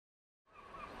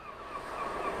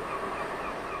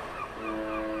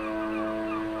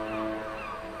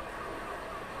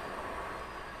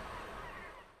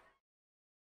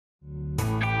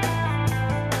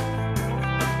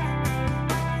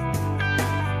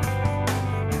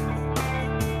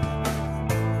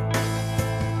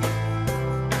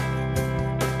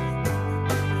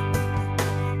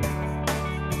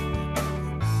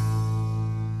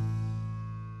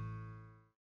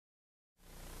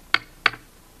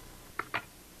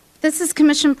This is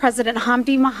Commission President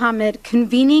Hamdi Mohammed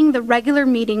convening the regular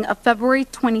meeting of February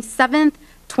 27th,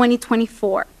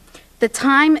 2024. The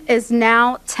time is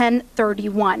now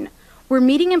 10:31. We're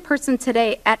meeting in person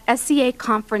today at SCA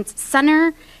Conference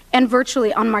Center and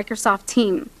virtually on Microsoft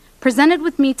Teams. Presented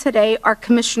with me today are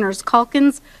Commissioners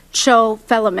Calkins, Cho,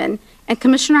 Felleman, and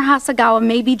Commissioner Hasagawa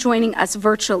may be joining us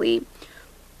virtually.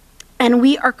 And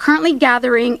we are currently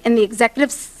gathering in the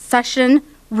executive session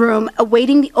room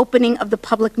awaiting the opening of the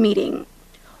public meeting.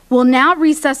 We'll now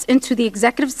recess into the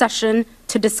executive session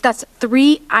to discuss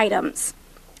 3 items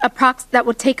that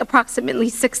will take approximately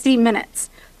 60 minutes.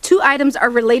 2 items are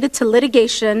related to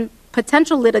litigation,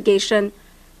 potential litigation,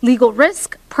 legal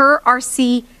risk per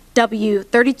RCW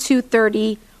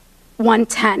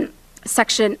 3230-110,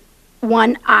 Section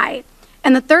 1I.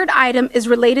 And the third item is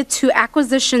related to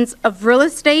acquisitions of real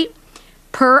estate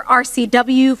per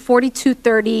RCW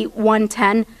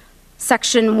 4230-110,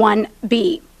 Section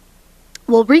 1B.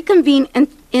 We'll reconvene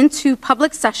into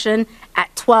public session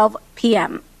at 12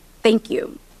 p.m. Thank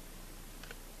you.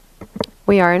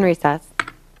 We are in recess.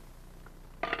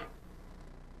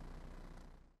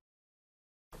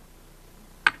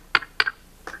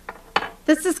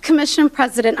 This is Commission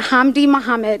President Hamdi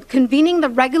Mohammed convening the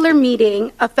regular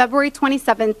meeting of February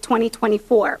 27,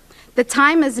 2024. The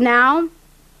time is now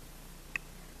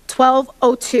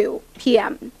 12:02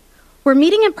 p.m. We're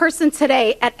meeting in person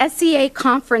today at SCA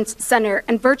Conference Center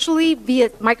and virtually via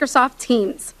Microsoft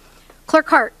Teams. Clerk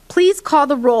Hart, please call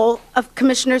the roll of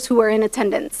commissioners who are in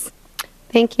attendance.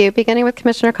 Thank you. Beginning with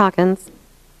Commissioner Calkins.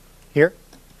 Here.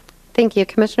 Thank you.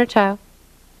 Commissioner Cho.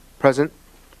 Present.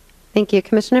 Thank you.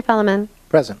 Commissioner Felleman.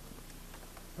 Present.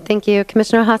 Thank you.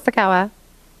 Commissioner Hasagawa.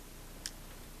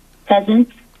 Present.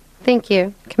 Thank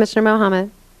you. Commissioner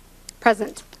Mohammed.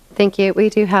 Present. Thank you. We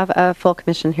do have a full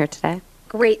commission here today.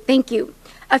 Great, thank you.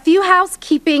 A few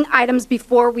housekeeping items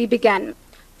before we begin.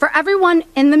 For everyone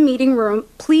in the meeting room,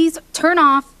 please turn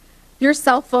off your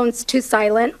cell phones to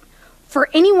silent. For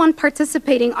anyone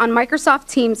participating on Microsoft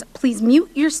Teams, please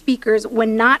mute your speakers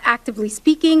when not actively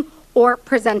speaking or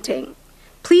presenting.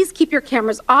 Please keep your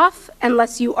cameras off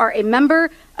unless you are a member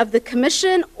of the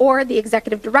commission or the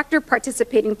executive director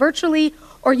participating virtually,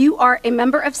 or you are a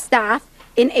member of staff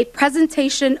in a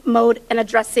presentation mode and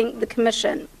addressing the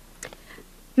commission.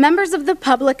 Members of the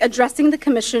public addressing the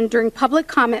commission during public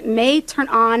comment may turn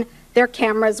on their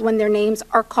cameras when their names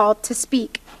are called to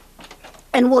speak,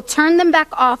 and will turn them back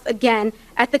off again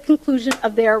at the conclusion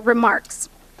of their remarks.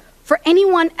 For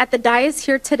anyone at the dais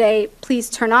here today, please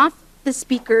turn off the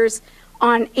speakers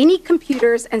on any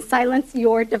computers and silence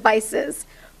your devices.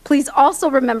 Please also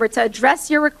remember to address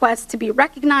your request to be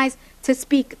recognized to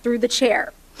speak through the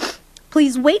chair.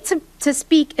 Please wait to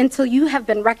speak until you have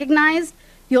been recognized.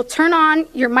 You'll turn on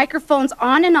your microphones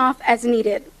on and off as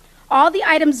needed. All the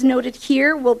items noted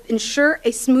here will ensure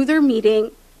a smoother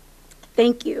meeting.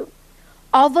 Thank you.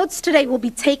 All votes today will be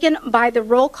taken by the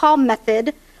roll call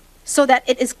method so that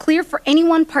it is clear for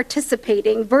anyone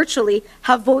participating virtually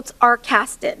how votes are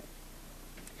casted.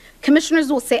 Commissioners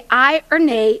will say aye or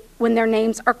nay when their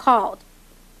names are called.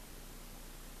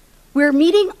 We're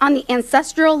meeting on the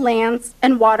ancestral lands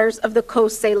and waters of the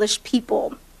Coast Salish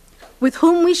people, with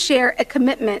whom we share a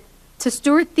commitment to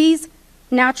steward these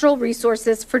natural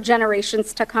resources for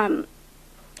generations to come.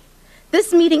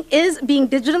 This meeting is being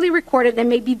digitally recorded and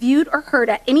may be viewed or heard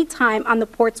at any time on the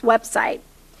Port's website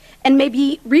and may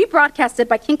be rebroadcasted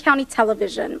by King County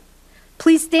Television.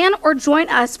 Please stand or join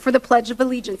us for the Pledge of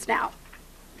Allegiance now.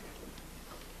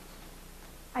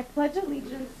 I pledge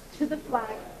allegiance to the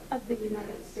flag of the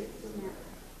United States of America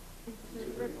and to the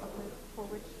republic for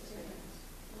which it stands,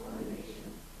 one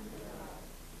nation, under God,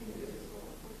 indivisible,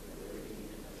 with liberty and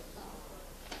justice for all.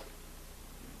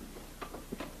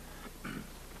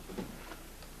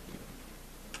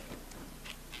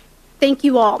 Thank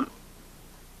you all.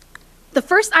 The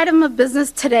first item of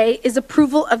business today is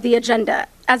approval of the agenda.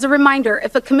 As a reminder,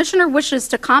 if a commissioner wishes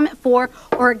to comment for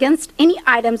or against any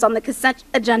items on the consent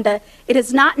agenda, it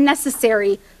is not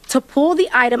necessary to pull the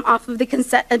item off of the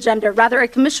consent agenda. Rather, a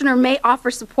commissioner may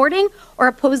offer supporting or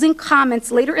opposing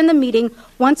comments later in the meeting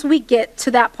once we get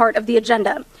to that part of the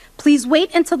agenda. Please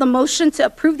wait until the motion to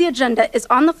approve the agenda is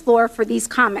on the floor for these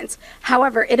comments.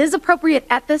 However, it is appropriate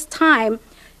at this time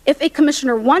if a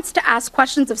commissioner wants to ask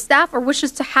questions of staff or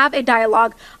wishes to have a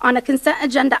dialogue on a consent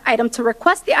agenda item to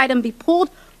request the item be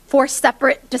pulled for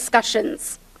separate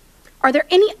discussions. Are there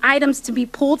any items to be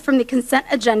pulled from the consent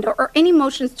agenda or any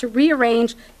motions to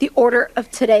rearrange the order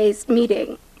of today's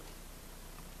meeting?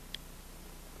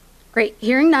 Great.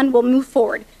 Hearing none, we'll move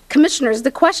forward. Commissioners,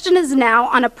 the question is now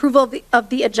on approval of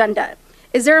the agenda.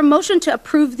 Is there a motion to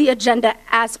approve the agenda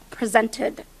as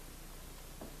presented?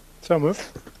 So moved.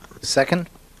 Second?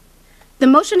 The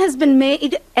motion has been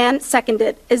made and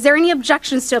seconded. Is there any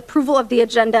objections to approval of the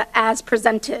agenda as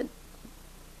presented?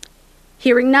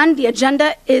 Hearing none, the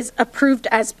agenda is approved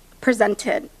as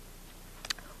presented.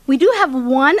 We do have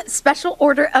one special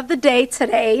order of the day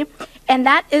today, and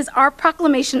that is our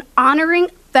proclamation honoring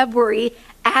February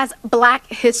as Black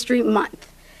History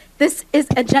Month. This is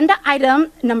agenda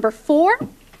item number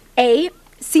 4A.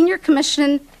 Senior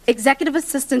Commission Executive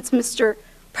Assistant Mr.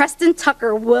 Preston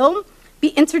Tucker will be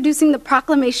introducing the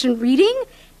proclamation reading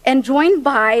and joined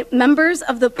by members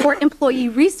of the Port Employee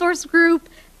Resource Group,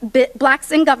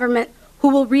 Blacks in Government, who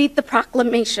will read the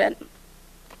proclamation.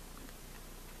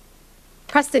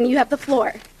 Preston, you have the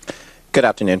floor. Good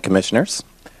afternoon, Commissioners.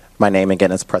 My name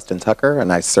again is Preston Tucker,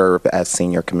 and I serve as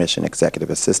Senior Commission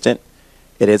Executive Assistant.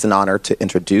 It is an honor to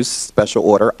introduce Special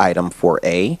Order Item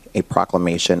 4A, a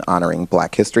proclamation honoring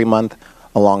Black History Month,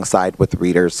 alongside with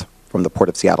readers from the Port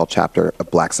of Seattle chapter of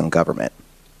Blacks in Government.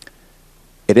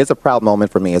 It is a proud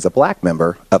moment for me as a Black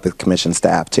member of the Commission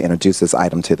staff to introduce this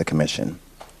item to the Commission.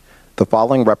 The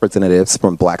following representatives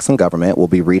from Blacks in Government will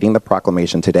be reading the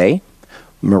proclamation today: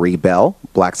 Marie Bell,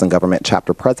 Blacks in Government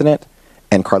Chapter President,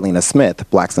 and Carlina Smith,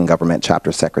 Blacks in Government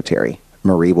Chapter Secretary.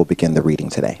 Marie will begin the reading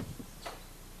today.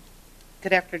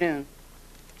 Good afternoon.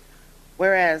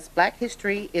 Whereas Black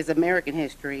history is American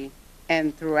history,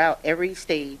 and throughout every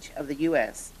stage of the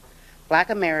U.S., Black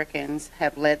Americans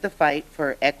have led the fight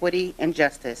for equity and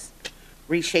justice,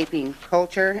 reshaping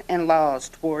culture and laws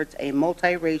towards a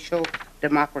multiracial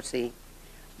democracy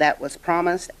that was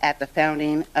promised at the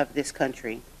founding of this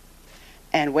country.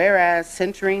 And whereas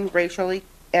centering racial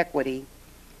equity,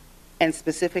 and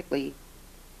specifically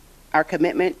our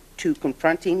commitment to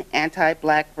confronting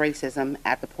anti-Black racism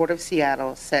at the Port of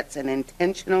Seattle sets an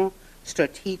intentional,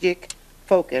 strategic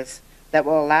focus that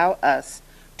will allow us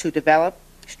to develop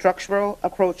structural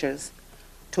approaches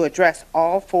to address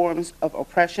all forms of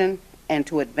oppression and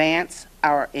to advance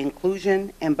our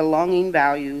inclusion and belonging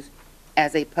values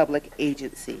as a public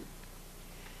agency.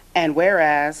 And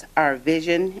whereas our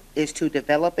vision is to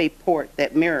develop a port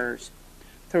that mirrors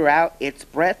throughout its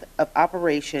breadth of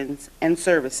operations and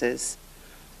services,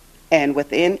 and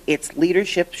within its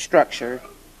leadership structure,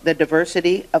 the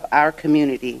diversity of our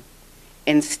community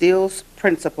instills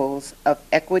principles of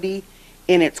equity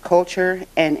in its culture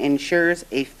and ensures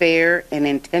a fair and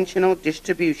intentional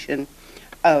distribution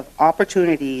of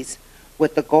opportunities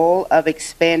with the goal of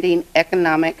expanding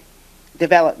economic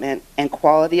development and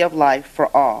quality of life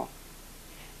for all.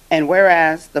 And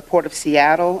whereas the Port of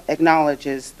Seattle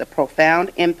acknowledges the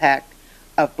profound impact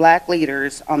of Black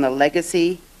leaders on the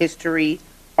legacy, history,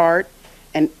 art,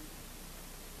 and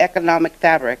economic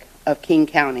fabric of King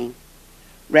County,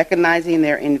 recognizing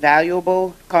their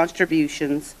invaluable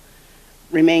contributions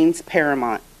remains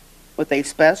paramount, with a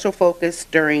special focus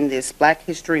during this Black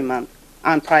History Month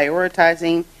on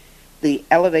prioritizing the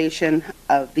elevation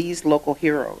of these local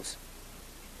heroes.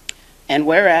 And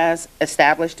whereas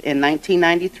established in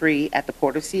 1993 at the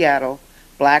Port of Seattle,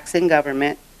 Blacks in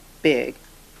Government, BIG,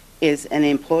 is an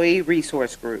employee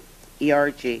resource group,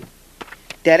 ERG,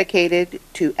 dedicated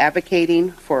to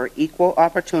advocating for equal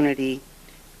opportunity,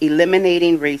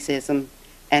 eliminating racism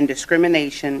and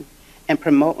discrimination, and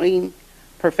promoting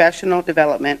professional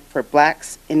development for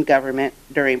Blacks in Government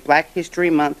during Black History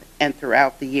Month and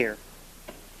throughout the year.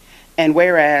 And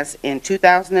whereas in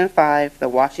 2005, the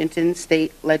Washington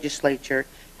State Legislature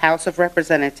House of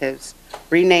Representatives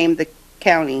renamed the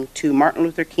county to Martin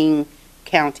Luther King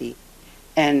County,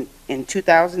 and in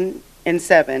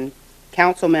 2007,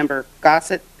 Councilmember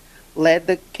Gossett led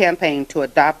the campaign to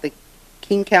adopt the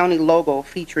King County logo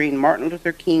featuring Martin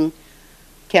Luther King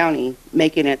County,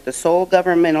 making it the sole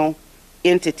governmental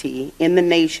entity in the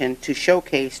nation to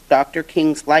showcase Dr.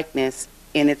 King's likeness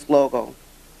in its logo.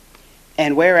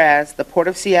 And whereas the Port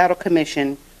of Seattle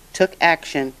Commission took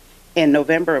action in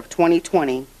November of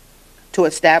 2020 to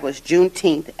establish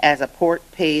Juneteenth as a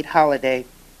port-paid holiday,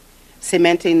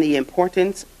 cementing the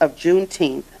importance of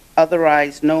Juneteenth,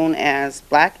 otherwise known as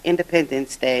Black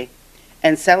Independence Day,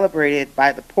 and celebrated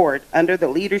by the port under the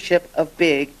leadership of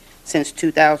BIG since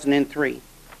 2003.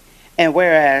 And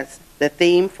whereas the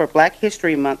theme for Black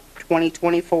History Month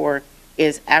 2024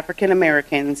 is African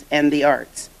Americans and the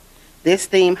Arts. This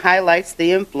theme highlights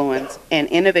the influence and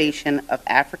innovation of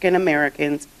African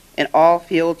Americans in all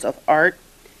fields of art,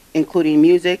 including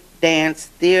music, dance,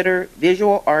 theater,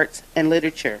 visual arts, and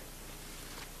literature.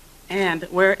 And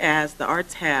whereas the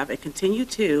arts have and continue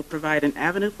to provide an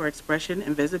avenue for expression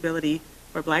and visibility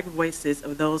for Black voices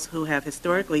of those who have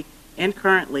historically and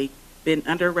currently been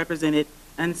underrepresented,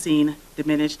 unseen,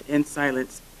 diminished, and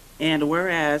silenced. And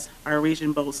whereas our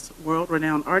region boasts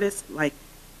world-renowned artists like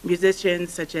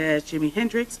musicians such as Jimi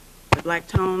Hendrix, the Black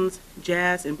Tones,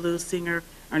 jazz and blues singer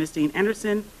Ernestine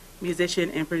Anderson, musician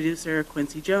and producer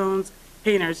Quincy Jones,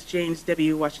 painters James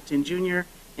W. Washington Jr.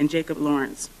 and Jacob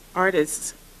Lawrence,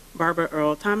 artists Barbara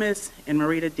Earl Thomas and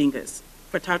Marita Dingus,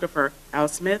 photographer Al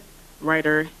Smith,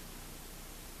 writer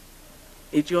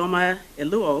Ijeoma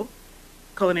Eluo,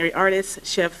 culinary artists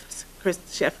Chef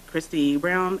Christy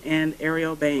Brown and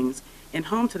Ariel Bangs, and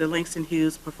home to the Langston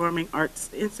Hughes Performing Arts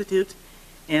Institute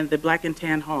and the Black and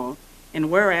Tan Hall.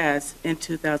 And whereas in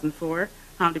 2004,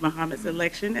 Hamdi Mohammed's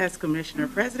election as Commissioner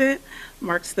President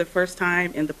marks the first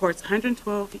time in the Port's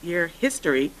 112-year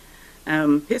history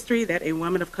that a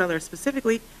woman of color,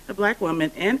 specifically a Black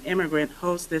woman and immigrant,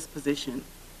 holds this position.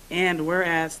 And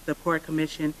whereas the Port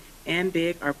Commission and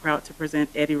BIG are proud to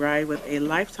present Eddie Rye with a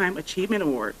Lifetime Achievement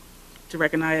Award to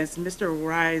recognize Mr.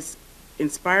 Rye's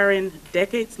inspiring,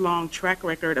 decades-long track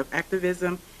record of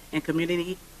activism and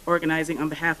community organizing on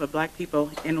behalf of Black people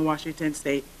in Washington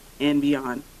State and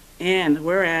beyond. And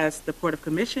whereas the Port of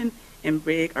Commission and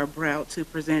BIG are proud to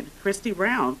present Christy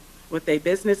Brown with a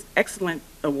Business Excellence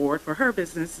Award for her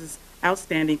business's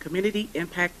outstanding community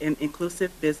impact and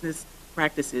inclusive business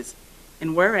practices.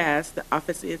 And whereas the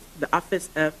Office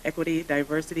of Equity,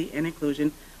 Diversity, and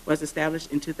Inclusion was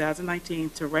established in 2019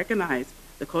 to recognize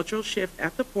the cultural shift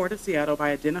at the Port of Seattle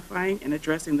by identifying and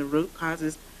addressing the root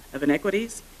causes of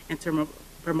inequities and to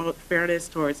promote fairness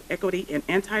towards equity and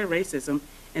anti-racism,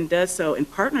 and does so in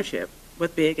partnership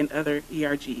with BIG and other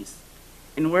ERGs.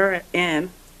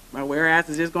 My whereas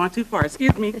is just going too far,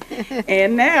 excuse me.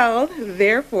 And now,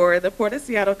 therefore, the Port of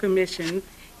Seattle Commission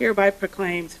hereby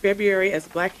proclaims February as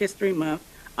Black History Month,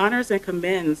 honors and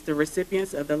commends the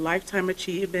recipients of the Lifetime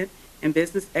Achievement and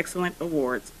Business Excellence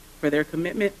Awards for their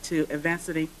commitment to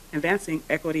advancing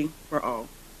equity for all.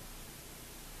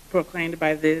 Proclaimed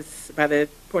by the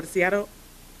Port of Seattle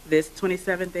this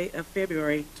 27th day of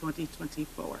February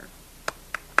 2024.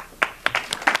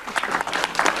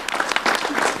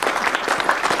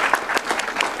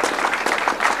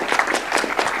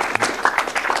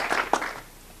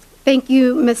 Thank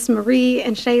you, Ms. Marie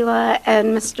and Shayla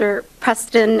and Mr.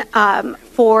 Preston,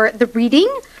 for the reading.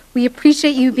 We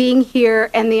appreciate you being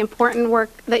here and the important work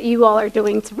that you all are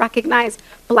doing to recognize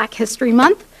Black History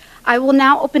Month. I will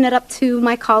now open it up to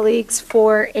my colleagues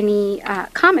for any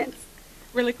comments.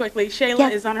 Really quickly, Shayla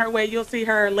Yes. is on her way. You'll see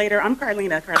her later. I'm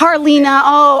Carlina. Carlina,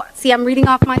 oh, see, I'm reading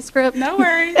off my script. No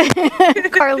worries.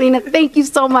 Carlina, thank you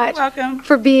so much Welcome.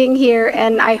 for being here,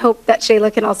 and I hope that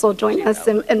Shayla can also join us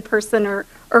in person or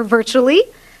virtually.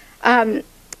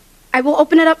 I will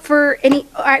open it up for any,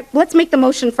 all right, let's make the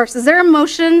motion first. Is there a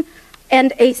motion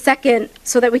and a second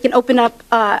so that we can open up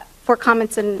for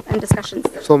comments and discussions?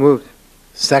 So moved.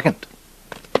 Second.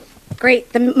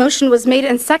 Great, the motion was made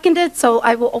and seconded, so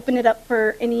I will open it up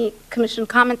for any commission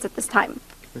comments at this time.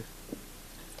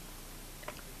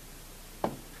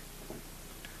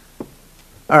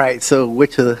 All right, so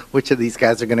which of these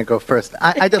guys are going to go first?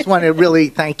 I just want to really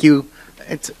thank you.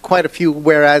 It's quite a few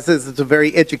whereases. It's a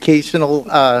very educational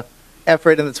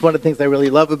effort, and it's one of the things I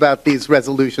really love about these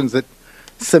resolutions. It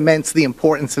cements the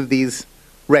importance of these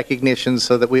recognitions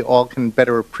so that we all can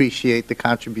better appreciate the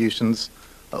contributions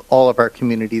all of our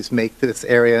communities make to this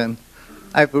area. And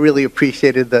I've really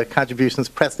appreciated the contributions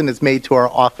Preston has made to our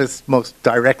office most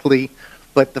directly,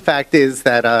 but the fact is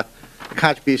that the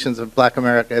contributions of Black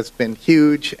America has been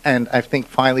huge, and I think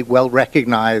finally well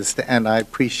recognized, and I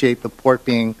appreciate the Port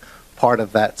being part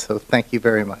of that, so thank you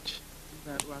very much.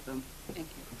 You're welcome. Thank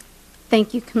you.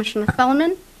 Thank you, Commissioner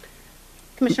Fellman.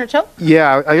 Commissioner Cho?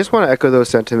 Yeah, I just want to echo those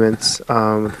sentiments.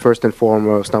 First and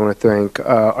foremost, I want to thank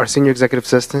our Senior Executive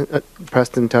Assistant,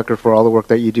 Preston Tucker, for all the work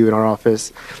that you do in our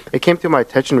office. It came to my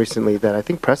attention recently that I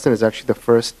think Preston is actually the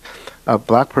first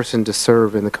Black person to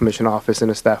serve in the Commission office in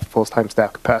a full-time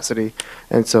staff capacity.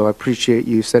 And so I appreciate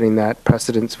you setting that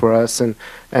precedence for us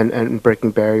and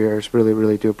breaking barriers. Really,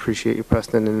 really do appreciate you,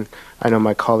 Preston. And I know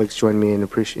my colleagues join me in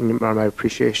my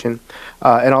appreciation.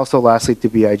 And also, lastly, to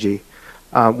BIG.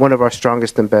 One of our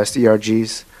strongest and best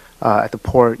ERGs at the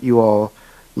Port. You all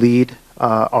lead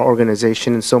our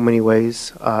organization in so many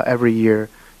ways. Every year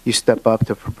you step up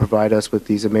to provide us with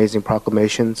these amazing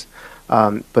proclamations.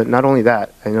 But not only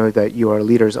that, I know that you are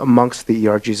leaders amongst the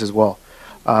ERGs as well.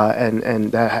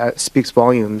 And that speaks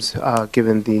volumes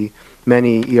given the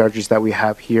many ERGs that we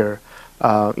have here.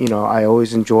 I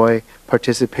always enjoy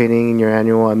participating in your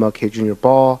annual MLK Junior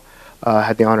Ball. I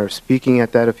had the honor of speaking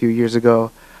at that a few years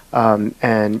ago.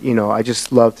 I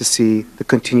just love to see the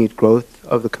continued growth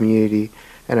of the community,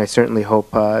 and I certainly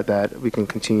hope that we can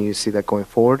continue to see that going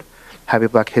forward. Happy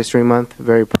Black History Month.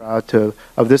 Very proud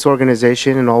of this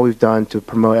organization and all we've done to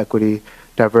promote equity,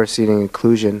 diversity, and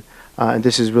inclusion. And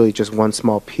this is really just one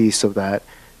small piece of that.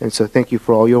 And so thank you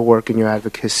for all your work and your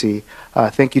advocacy.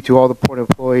 Thank you to all the Port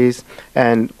employees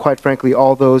and, quite frankly,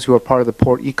 all those who are part of the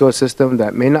Port ecosystem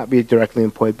that may not be directly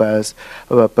employed by us,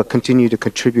 but continue to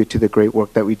contribute to the great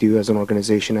work that we do as an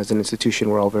organization, as an institution.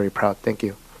 We're all very proud. Thank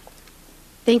you.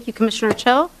 Thank you, Commissioner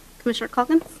Cho. Commissioner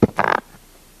Calkins?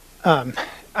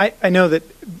 I know that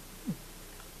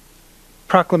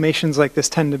proclamations like this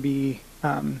tend to be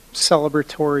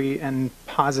celebratory and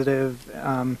positive.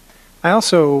 I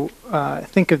also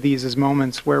think of these as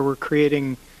moments where we're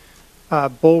creating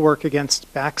bulwark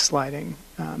against backsliding.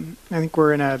 I think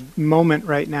we're in a moment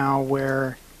right now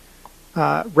where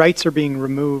rights are being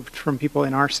removed from people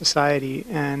in our society,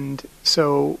 and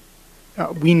so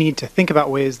we need to think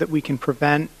about ways that we can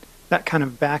prevent that kind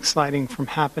of backsliding from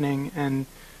happening, and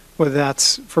whether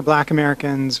that's for Black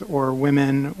Americans or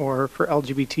women or for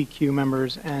LGBTQ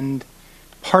members, and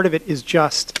part of it is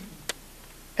just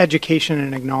education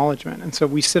and acknowledgement. And so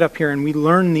we sit up here and we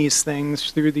learn these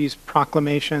things through these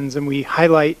proclamations, and we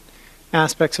highlight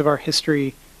aspects of our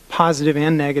history, positive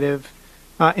and negative,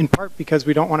 in part because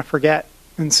we don't want to forget.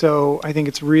 And so I think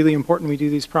it's really important we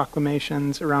do these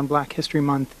proclamations around Black History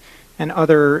Month and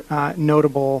other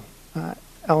notable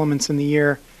elements in the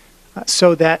year,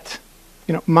 so that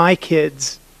my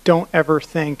kids don't ever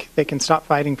think they can stop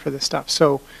fighting for this stuff.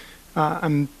 So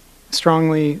I'm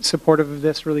strongly supportive of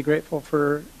this, really grateful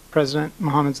for President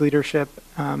Mohammed's leadership,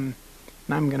 and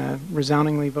I'm going to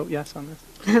resoundingly vote yes on this.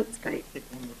 That's great.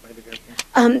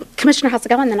 Commissioner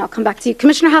Hasagawa, and then I'll come back to you.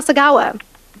 Commissioner Hasagawa.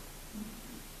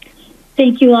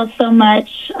 Thank you all so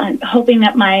much. I'm hoping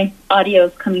that my audio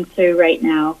is coming through right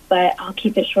now, but I'll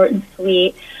keep it short and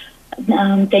sweet.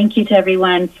 Thank you to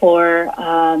everyone for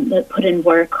that put in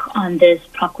work on this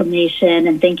proclamation,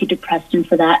 and thank you to Preston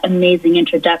for that amazing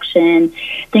introduction.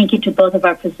 Thank you to both of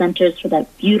our presenters for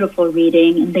that beautiful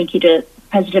reading, and thank you to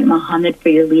President Mohammed for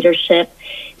your leadership.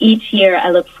 Each year I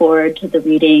look forward to the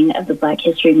reading of the Black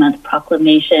History Month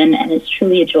proclamation, and it's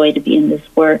truly a joy to be in this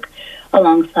work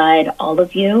alongside all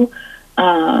of you.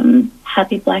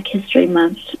 Happy Black History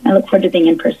Month. I look forward to being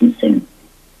in person soon.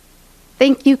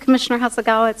 Thank you, Commissioner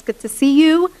Hasagawa. It's good to see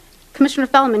you. Commissioner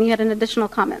Fellman, you had an additional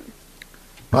comment.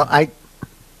 Well, I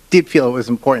did feel it was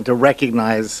important to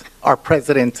recognize our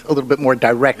president a little bit more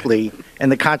directly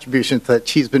and the contributions that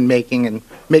she's been making and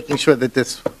making sure that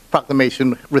this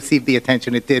proclamation received the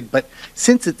attention it did. But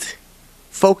since it's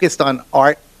focused on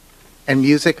art and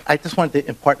music, I just wanted to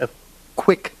impart a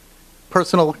quick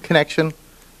personal connection.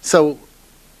 So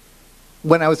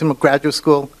when I was in graduate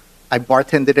school, I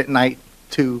bartended at night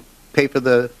to pay for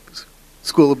the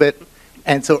school a bit.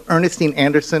 And so Ernestine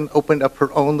Anderson opened up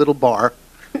her own little bar.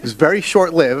 It was very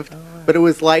short-lived, but it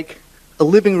was like a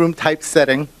living room type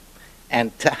setting.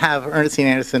 And to have Ernestine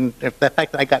Anderson, the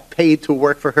fact that I got paid to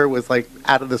work for her was like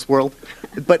out of this world.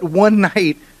 But one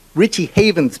night, Richie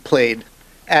Havens played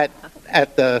at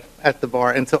the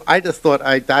bar. And so I just thought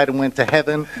I died and went to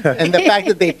heaven. And the fact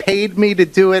that they paid me to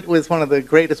do it was one of the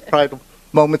greatest pride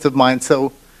moments of mine.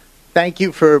 So thank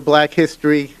you for Black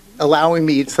History, allowing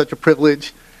me such a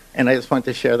privilege, and I just wanted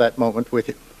to share that moment with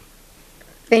you.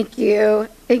 Thank you.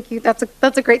 Thank you. That's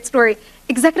a great story.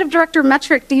 Executive Director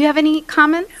Metrick, do you have any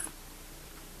comments?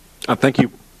 Thank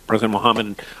you, President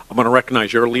Mohammed. I'm going to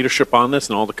recognize your leadership on this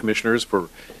and all the commissioners for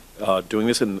doing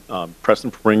this, and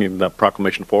Preston for bringing the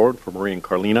proclamation forward, for Marie and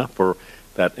Carlina for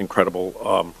that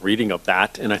incredible reading of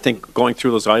that. And I think going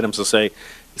through those items to say,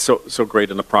 so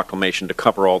great in the proclamation to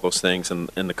cover all those things and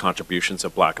the contributions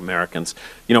of Black Americans.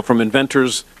 From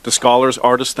inventors to scholars,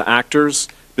 artists to actors,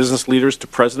 business leaders to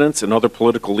presidents and other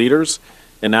political leaders,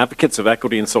 and advocates of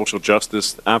equity and social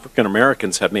justice, African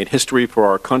Americans have made history for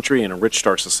our country and enriched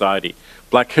our society.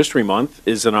 Black History Month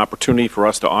is an opportunity for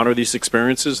us to honor these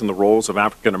experiences and the roles of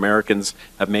African Americans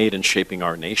have made in shaping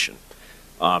our nation.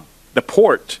 The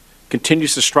Port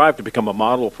continues to strive to become a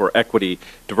model for equity,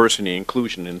 diversity, and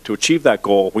inclusion. And to achieve that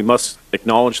goal, we must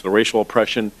acknowledge the racial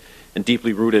oppression and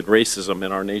deeply rooted racism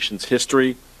in our nation's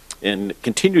history and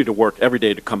continue to work every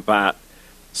day to combat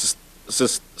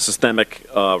systemic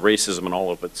racism in all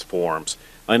of its forms.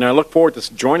 And I look forward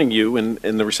to joining you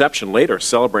in the reception later,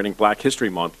 celebrating Black History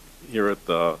Month here at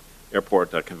the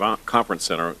Airport Conference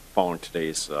Center following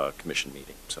today's commission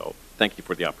meeting. So thank you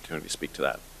for the opportunity to speak to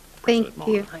that. Thank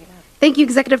you. Thank you,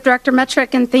 Executive Director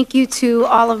Metrick, and thank you to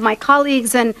all of my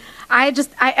colleagues. And I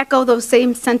echo those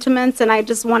same sentiments, and I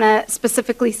just want to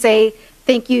specifically say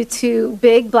thank you to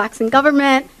Big Blacks in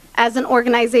Government. As an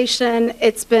organization,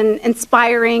 it's been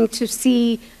inspiring to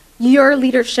see your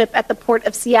leadership at the Port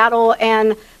of Seattle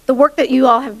and the work that you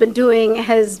all have been doing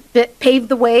has paved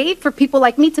the way for people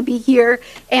like me to be here.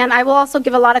 And I will also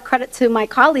give a lot of credit to my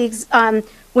colleagues.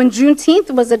 When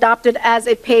Juneteenth was adopted as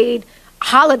a paid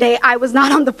holiday, I was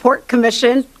not on the Port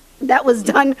Commission. That was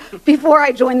done before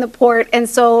I joined the port. And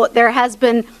so there has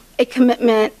been a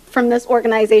commitment from this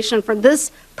organization, from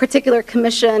this particular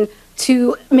commission,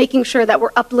 to making sure that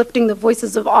we're uplifting the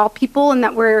voices of all people and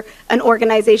that we're an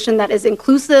organization that is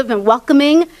inclusive and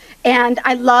welcoming. And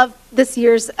I love this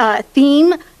year's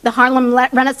theme. The Harlem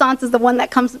Renaissance is the one that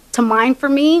comes to mind for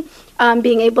me,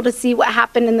 being able to see what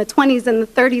happened in the 20s and the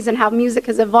 30s and how music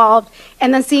has evolved,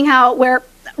 and then seeing how where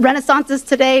Renaissance is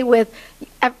today. With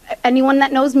anyone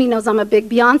that knows me knows I'm a big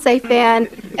Beyonce fan,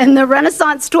 and the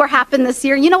Renaissance tour happened this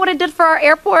year. You know what it did for our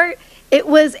airport? It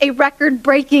was a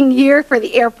record-breaking year for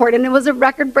the airport, and it was a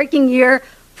record-breaking year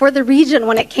for the region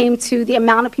when it came to the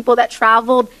amount of people that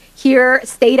traveled here,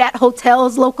 stayed at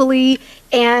hotels locally,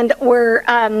 and were,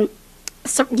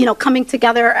 coming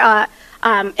together,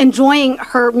 enjoying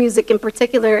her music in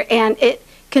particular, and it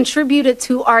contributed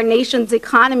to our nation's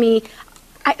economy.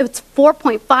 It's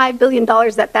 $4.5 billion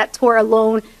that tour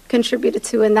alone contributed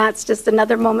to, and that's just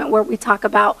another moment where we talk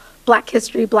about Black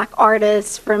history, Black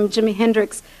artists, from Jimi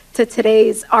Hendrix to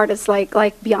today's artists like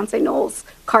Beyonce Knowles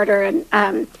Carter.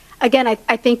 And again, I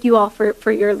thank you all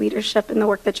for your leadership and the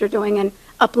work that you're doing and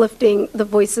uplifting the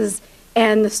voices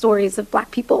and the stories of Black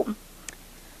people.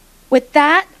 With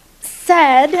that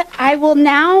said, I will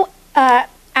now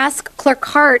ask Clerk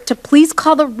Hart to please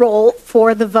call the roll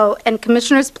for the vote. And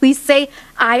commissioners, please say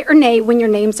aye or nay when your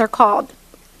names are called.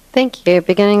 Thank you.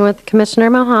 Beginning with Commissioner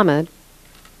Mohammed.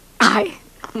 Aye.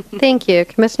 Thank you.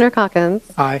 Commissioner Calkins.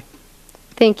 Aye.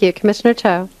 Thank you. Commissioner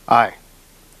Cho. Aye.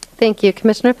 Thank you.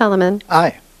 Commissioner Fellman.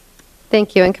 Aye.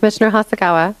 Thank you. And Commissioner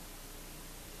Hasagawa.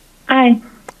 Aye.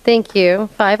 Thank you.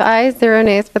 5 ayes, 0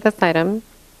 nays for this item.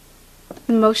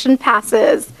 The motion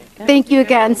passes. Thank you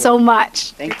again so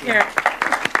much. Thank you.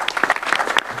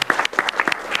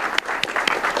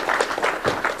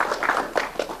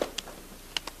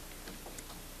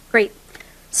 Great.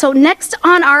 So next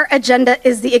on our agenda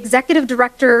is the Executive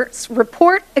Director's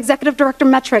report. Executive Director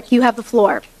Metrick, you have the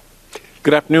floor.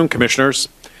 Good afternoon, Commissioners.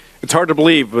 It's hard to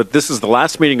believe, but this is the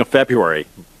last meeting of February,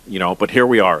 but here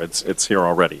we are. It's here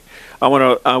already. I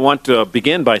want to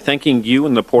begin by thanking you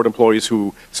and the Port employees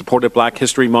who supported Black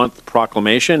History Month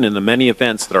proclamation and the many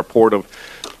events that our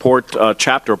Port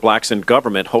chapter of Blacks in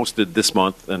Government hosted this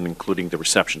month, and including the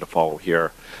reception to follow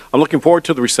here. I'm looking forward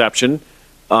to the reception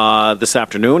this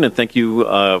afternoon, and thank you,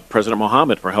 President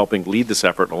Mohammed, for helping lead this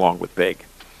effort along with BIG.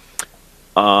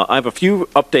 I have a few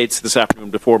updates this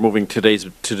afternoon before moving to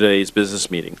today's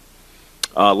business meeting.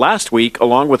 Last week,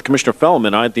 along with Commissioner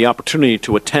Fellman, I had the opportunity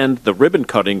to attend the ribbon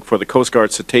cutting for the Coast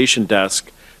Guard Citation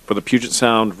Desk for the Puget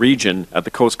Sound region at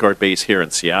the Coast Guard base here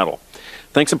in Seattle.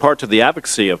 Thanks in part to the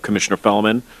advocacy of Commissioner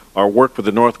Fellman, our work with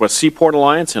the Northwest Seaport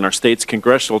Alliance, and our state's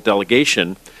congressional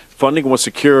delegation, funding was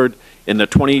secured in the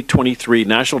 2023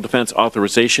 National Defense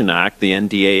Authorization Act, the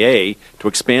NDAA, to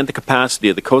expand the capacity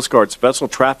of the Coast Guard's Vessel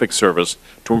Traffic Service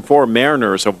to inform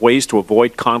mariners of ways to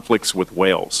avoid conflicts with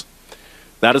whales.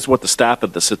 That is what the staff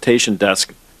at the Citation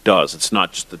Desk does. It's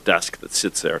not just a desk that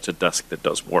sits there, it's a desk that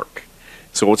does work.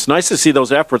 So it's nice to see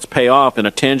those efforts pay off in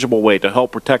a tangible way to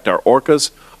help protect our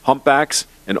orcas, humpbacks,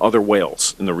 and other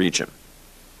whales in the region.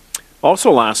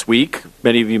 Also last week,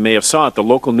 many of you may have saw it, the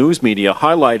local news media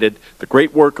highlighted the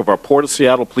great work of our Port of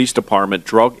Seattle Police Department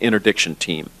drug interdiction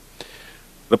team.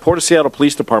 The Port of Seattle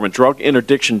Police Department drug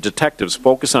interdiction detectives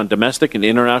focus on domestic and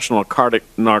international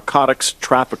narcotics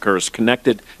traffickers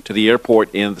connected to the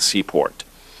airport and the seaport.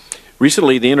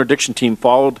 Recently, the interdiction team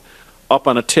followed up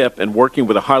on a tip, and working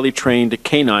with a highly trained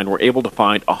canine were able to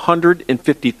find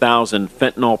 150,000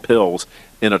 fentanyl pills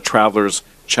in a traveler's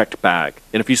checked bag.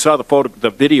 And if you saw the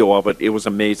video of it, it was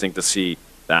amazing to see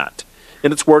that.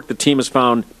 In its work, the team has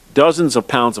found dozens of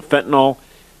pounds of fentanyl,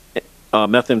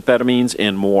 methamphetamines,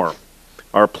 and more.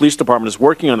 Our police department is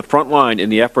working on the front line in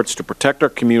the efforts to protect our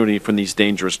community from these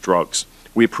dangerous drugs.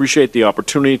 We appreciate the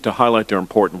opportunity to highlight their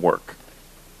important work.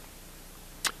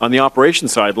 On the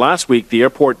operations side, last week, the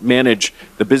airport managed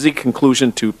the busy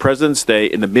conclusion to President's Day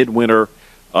in the midwinter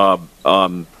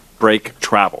break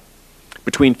travel.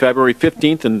 Between February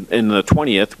 15th and the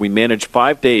 20th, we managed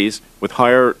 5 days with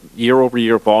higher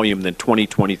year-over-year volume than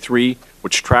 2023,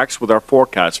 which tracks with our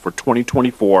forecast for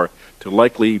 2024 to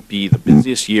likely be the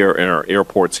busiest year in our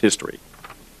airport's history,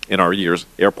 in our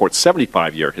airport's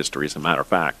 75-year history, as a matter of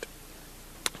fact.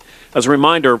 As a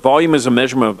reminder, volume is a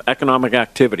measurement of economic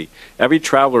activity. Every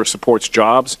traveler supports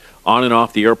jobs on and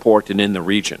off the airport and in the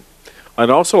region. I'd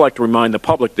also like to remind the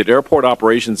public that airport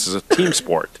operations is a team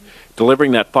sport.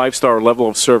 Delivering that 5-star level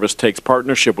of service takes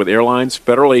partnership with airlines,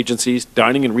 federal agencies,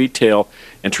 dining and retail,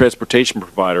 and transportation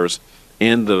providers,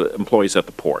 and the employees at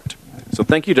the port. So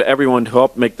thank you to everyone who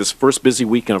helped make this first busy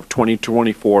weekend of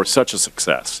 2024 such a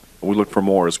success. We look for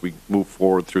more as we move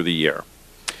forward through the year.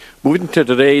 Moving to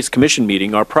today's commission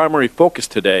meeting, our primary focus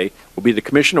today will be the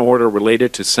commission order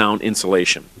related to sound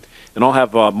insulation. And I'll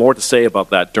have more to say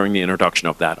about that during the introduction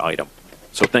of that item.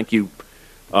 So thank you,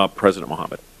 President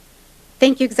Mohammed.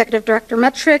 Thank you, Executive Director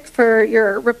Metrick, for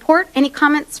your report. Any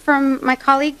comments from my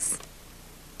colleagues?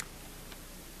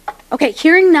 Okay,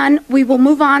 hearing none, we will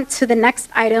move on to the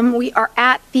next item. We are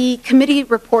at the committee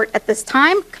report at this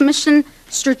time. Commission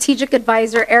Strategic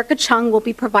Advisor Erica Chung will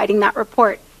be providing that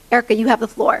report. Erica, you have the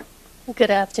floor. Good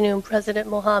afternoon, President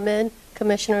Mohammed,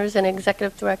 Commissioners, and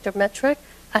Executive Director Metrick.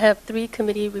 I have 3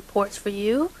 committee reports for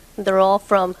you. They're all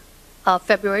from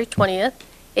February 20th.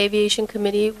 Aviation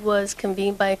Committee was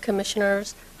convened by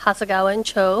Commissioners Hasagawa and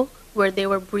Cho, where they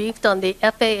were briefed on the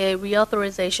FAA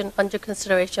reauthorization under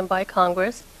consideration by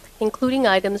Congress, including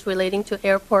items relating to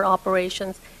airport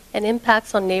operations and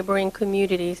impacts on neighboring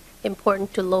communities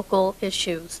important to local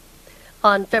issues.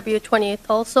 On February 20th,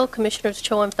 also, Commissioners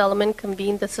Cho and Fellman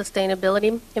convened the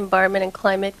Sustainability, Environment, and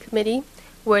Climate Committee,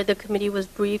 where the committee was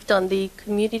briefed on the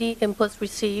community inputs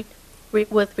received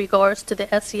with regards to the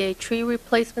SCA tree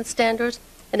replacement standards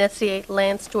and SCA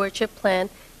land stewardship plan,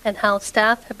 and how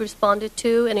staff have responded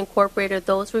to and incorporated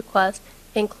those requests,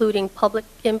 including public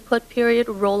input period,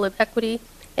 role of equity,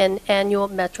 and annual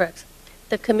metrics.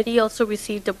 The committee also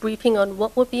received a briefing on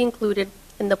what will be included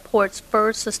in the port's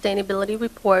first sustainability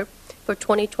report for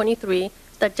 2023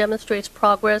 that demonstrates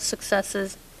progress,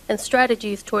 successes, and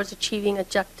strategies towards achieving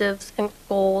objectives and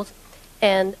goals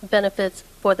and benefits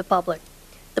for the public.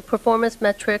 The performance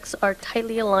metrics are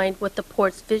tightly aligned with the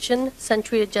port's vision,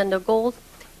 Century Agenda goals,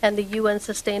 and the UN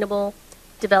Sustainable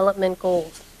Development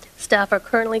Goals. Staff are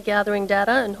currently gathering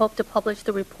data and hope to publish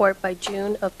the report by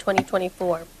June of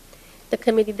 2024. The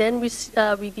committee then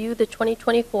reviewed the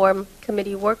 2024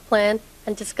 committee work plan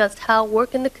and discussed how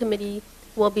work in the committee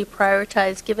will be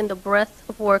prioritized given the breadth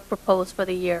of work proposed for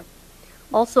the year.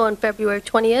 Also on February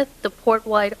 20th, the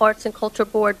Port-wide Arts and Culture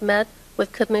Board met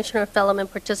with Commissioner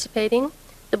Fellman participating.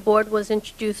 The board was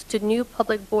introduced to new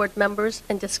public board members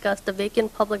and discussed the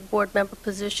vacant public board member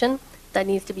position that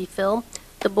needs to be filled.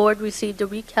 The board received a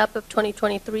recap of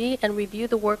 2023 and reviewed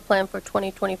the work plan for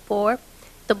 2024.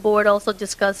 The board also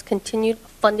discussed continued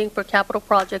funding for capital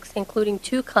projects, including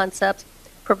 2 concepts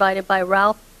provided by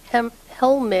Ralph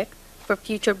Helmick for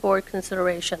future board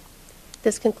consideration.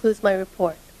 This concludes my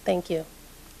report. Thank you.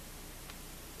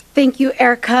 Thank you,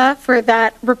 Erica, for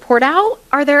that report out.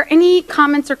 Are there any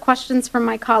comments or questions from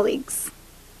my colleagues?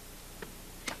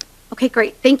 Okay,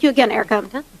 great. Thank you again,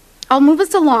 Erica. I'll move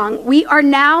us along. We are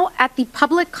now at the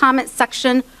public comment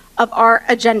section of our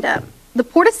agenda. The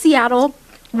Port of Seattle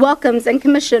welcomes and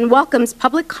Commission welcomes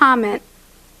public comment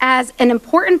as an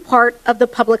important part of the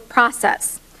public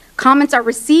process. Comments are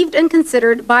received and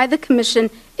considered by the Commission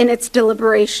in its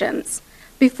deliberations.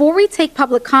 Before we take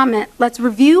public comment, let's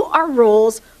review our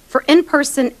rules for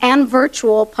in-person and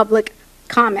virtual public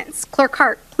comments. Clerk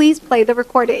Hart, please play the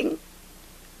recording.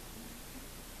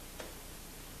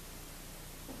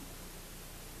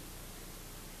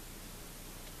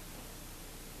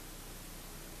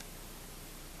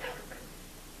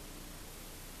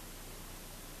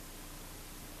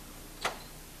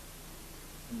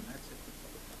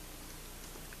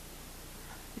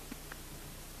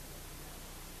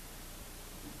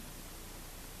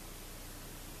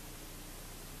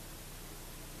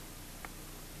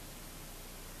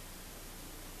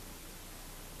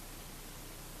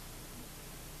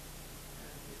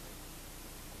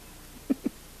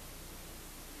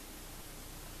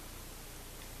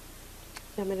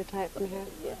 You want me to try it from here?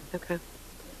 Yeah. Okay.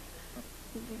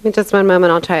 Give me just one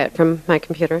moment. I'll try it from my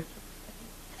computer.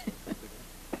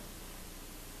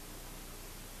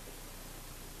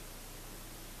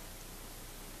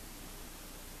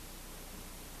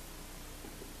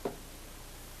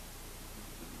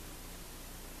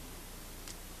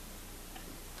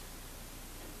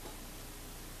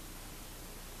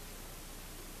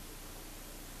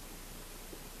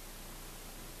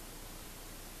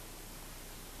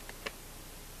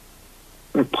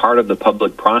 Part of the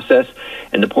public process,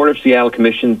 and the Port of Seattle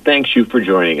Commission thanks you for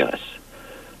joining us.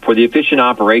 For the efficient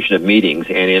operation of meetings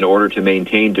and in order to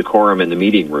maintain decorum in the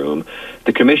meeting room,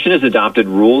 the Commission has adopted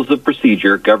rules of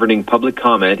procedure governing public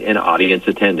comment and audience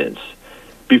attendance.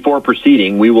 Before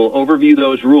proceeding, we will overview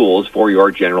those rules for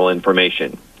your general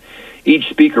information. Each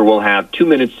speaker will have 2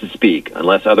 minutes to speak,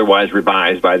 unless otherwise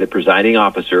revised by the presiding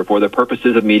officer for the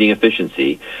purposes of meeting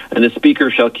efficiency, and the speaker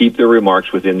shall keep their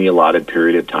remarks within the allotted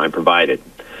period of time provided.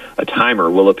 A timer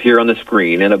will appear on the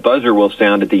screen, and a buzzer will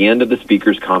sound at the end of the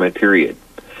speaker's comment period.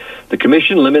 The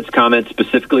Commission limits comments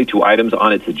specifically to items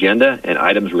on its agenda and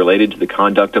items related to the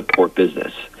conduct of port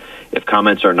business. If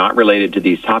comments are not related to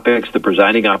these topics, the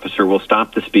presiding officer will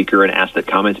stop the speaker and ask that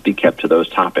comments be kept to those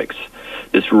topics.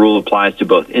 This rule applies to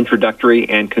both introductory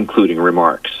and concluding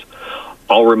remarks.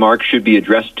 All remarks should be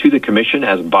addressed to the Commission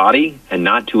as a body and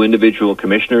not to individual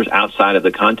commissioners outside of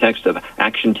the context of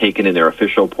action taken in their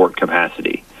official port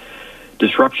capacity.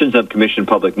 Disruptions of Commission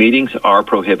public meetings are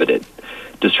prohibited.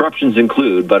 Disruptions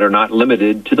include, but are not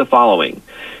limited to, the following: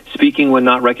 speaking when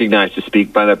not recognized to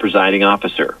speak by the presiding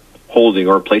officer, holding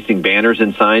or placing banners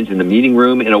and signs in the meeting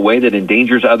room in a way that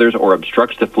endangers others or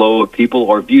obstructs the flow of people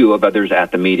or view of others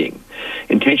at the meeting,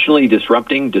 intentionally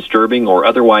disrupting, disturbing, or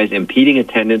otherwise impeding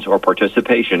attendance or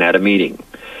participation at a meeting,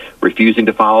 refusing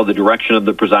to follow the direction of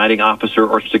the presiding officer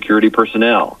or security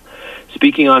personnel,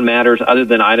 speaking on matters other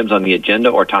than items on the agenda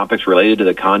or topics related to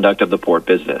the conduct of the port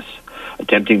business,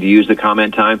 attempting to use the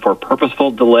comment time for purposeful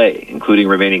delay, including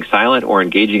remaining silent or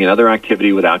engaging in other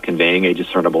activity without conveying a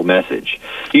discernible message,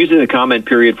 using the comment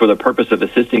period for the purpose of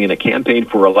assisting in a campaign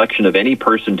for election of any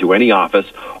person to any office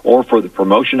or for the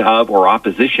promotion of or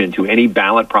opposition to any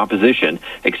ballot proposition,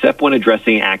 except when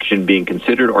addressing action being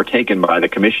considered or taken by the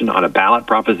Commission on a ballot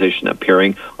proposition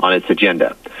appearing on its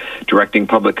agenda, directing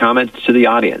public comments to the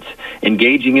audience,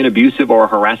 engaging in abusive or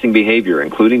harassing behavior,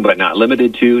 including but not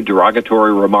limited to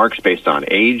derogatory remarks based on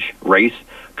age, race,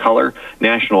 color,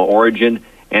 national origin,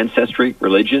 ancestry,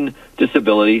 religion,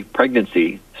 disability,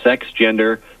 pregnancy, sex,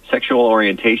 gender, sexual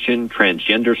orientation,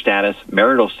 transgender status,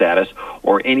 marital status,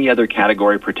 or any other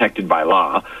category protected by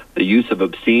law, the use of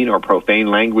obscene or profane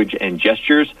language and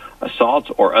gestures,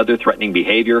 assaults or other threatening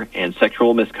behavior, and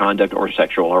sexual misconduct or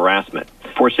sexual harassment.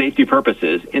 For safety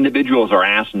purposes, individuals are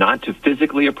asked not to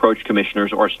physically approach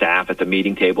commissioners or staff at the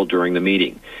meeting table during the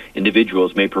meeting.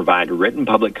 Individuals may provide written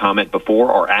public comment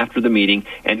before or after the meeting,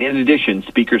 and in addition,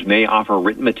 speakers may offer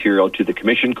written material to the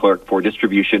commission clerk for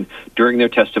distribution during their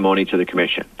testimony to the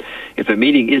commission. If a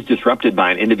meeting is disrupted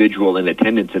by an individual in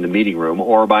attendance in the meeting room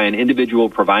or by an individual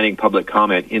providing public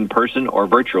comment in person or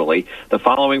virtually, the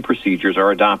following procedures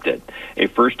are adopted. A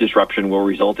first disruption will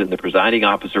result in the presiding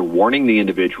officer warning the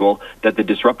individual that the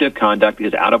disruptive conduct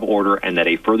is out of order and that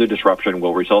a further disruption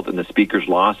will result in the speaker's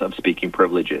loss of speaking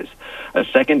privileges. A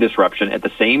second disruption at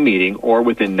the same meeting or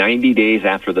within 90 days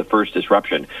after the first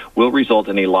disruption will result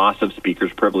in a loss of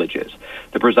speaker's privileges.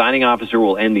 The presiding officer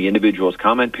will end the individual's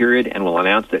comment period and will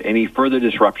announce that any further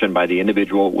disruption by the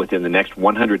individual within the next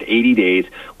 180 days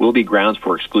will be grounds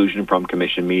for exclusion from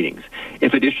commission meetings.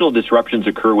 If additional disruptions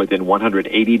occur within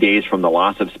 180 days from the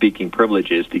loss of speaking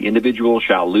privileges, the individual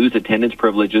shall lose attendance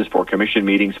privileges for commission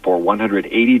meetings for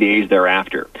 180 days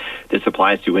thereafter. This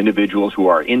applies to individuals who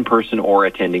are in person or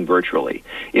attending virtually.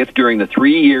 If during the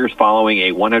 3 years following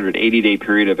a 180-day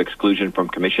period of exclusion from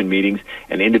commission meetings,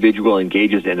 an individual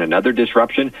engages in another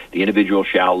disruption, the individual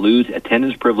shall lose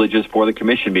attendance privileges for the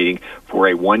commission meeting for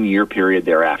a 1-year period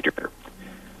thereafter.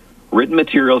 Written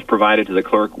materials provided to the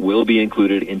clerk will be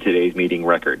included in today's meeting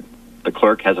record. The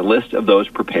clerk has a list of those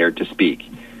prepared to speak.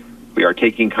 We are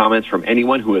taking comments from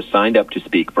anyone who has signed up to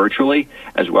speak virtually,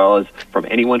 as well as from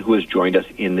anyone who has joined us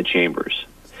in the chambers.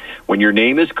 When your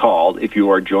name is called, if you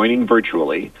are joining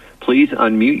virtually, please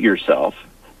unmute yourself,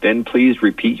 then please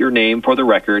repeat your name for the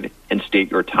record and state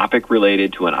your topic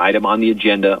related to an item on the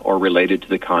agenda or related to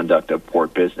the conduct of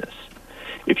port business.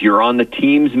 If you're on the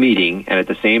Teams meeting and at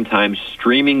the same time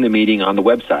streaming the meeting on the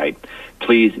website,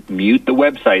 please mute the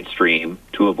website stream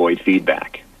to avoid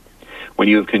feedback. When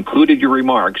you have concluded your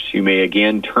remarks, you may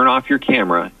again turn off your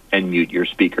camera and mute your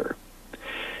speaker.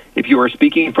 If you are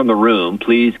speaking from the room,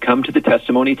 please come to the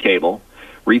testimony table,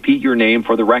 repeat your name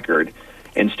for the record,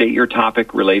 and state your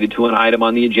topic related to an item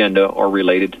on the agenda or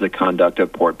related to the conduct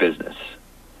of port business.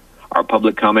 Our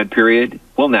public comment period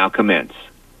will now commence.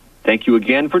 Thank you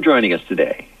again for joining us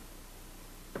today.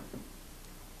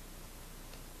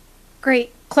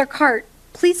 Great. Clerk Hart,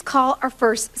 please call our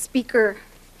first speaker.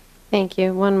 Thank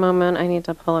you. One moment. I need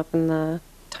to pull up in the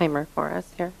timer for us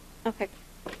here. Okay.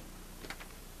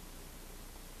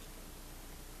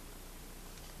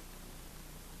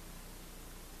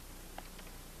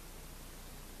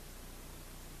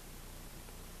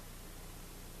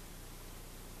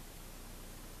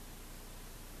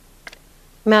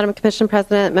 Madam Commission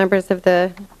President, members of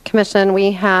the Commission,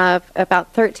 we have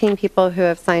about 13 people who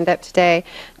have signed up today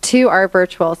to our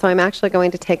virtual, so I'm actually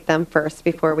going to take them first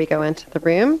before we go into the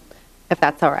room, if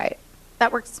that's all right.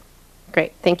 That works.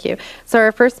 Great, thank you. So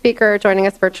our first speaker joining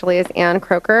us virtually is Ann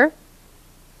Croker.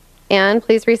 Ann,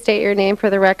 please restate your name for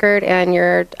the record and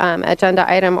your agenda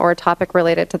item or topic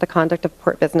related to the conduct of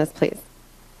port business, please.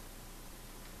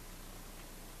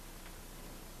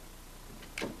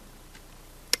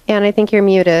 Ann, I think you're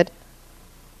muted.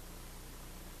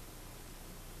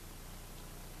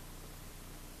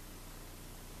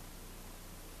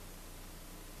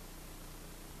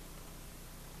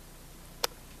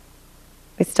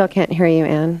 We still can't hear you,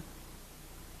 Ann.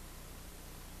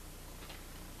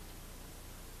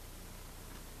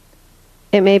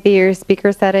 It may be your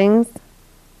speaker settings.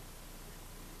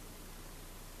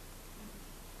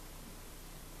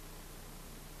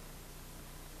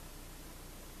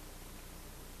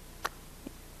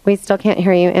 We still can't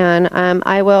hear you, Ann.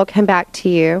 I will come back to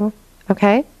you,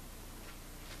 okay?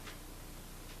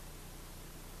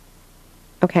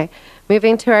 Okay.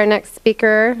 Moving to our next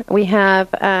speaker, we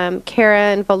have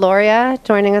Karen Valoria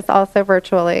joining us also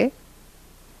virtually.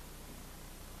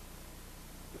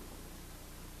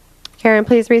 Karen,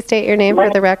 please restate your name for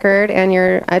the record and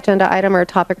your agenda item or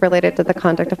topic related to the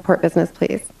conduct of port business,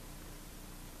 please.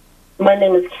 My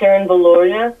name is Karen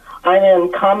Valoria. I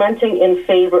am commenting in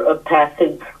favor of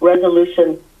passing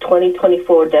Resolution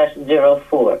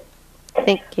 2024-04.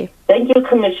 Thank you. Thank you,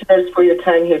 Commissioners, for your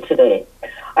time here today.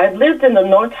 I've lived in the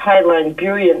North Highline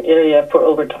Burien area for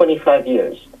over 25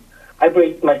 years. I've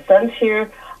raised my sons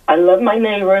here. I love my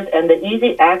neighbors and the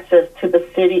easy access to the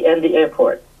city and the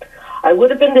airport. I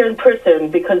would have been there in person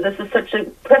because this is such a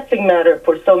pressing matter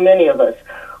for so many of us,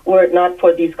 were it not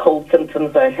for these cold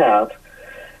symptoms I have.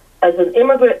 As an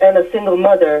immigrant and a single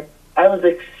mother, I was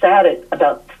ecstatic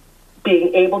about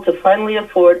being able to finally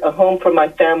afford a home for my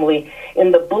family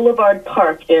in the Boulevard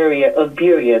Park area of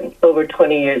Burien over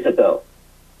 20 years ago.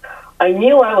 I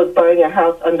knew I was buying a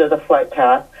house under the flight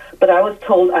path, but I was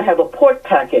told I have a port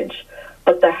package.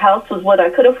 But the house was what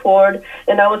I could afford,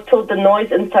 and I was told the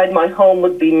noise inside my home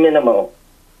would be minimal.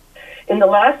 In the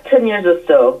last 10 years or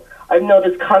so, I've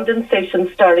noticed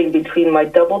condensation starting between my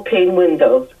double-pane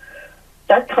windows.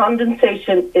 That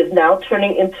condensation is now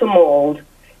turning into mold,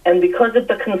 and because of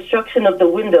the construction of the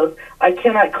windows, I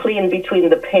cannot clean between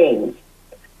the panes.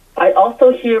 I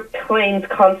also hear planes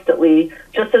constantly,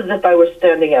 just as if I were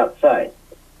standing outside.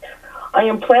 I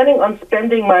am planning on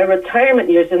spending my retirement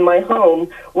years in my home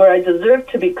where I deserve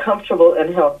to be comfortable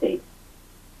and healthy.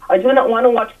 I do not want to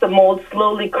watch the mold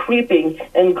slowly creeping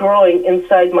and growing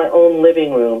inside my own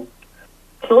living room.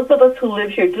 Those of us who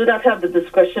live here do not have the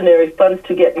discretionary funds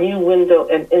to get new window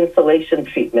and insulation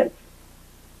treatments.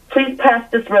 Please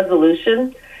pass this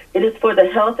resolution. It is for the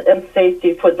health and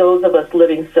safety for those of us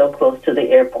living so close to the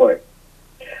airport.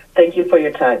 Thank you for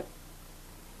your time.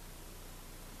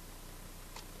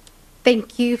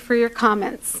 Thank you for your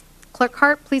comments. Clerk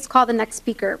Hart, please call the next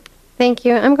speaker. Thank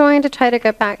you. I'm going to try to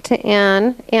go back to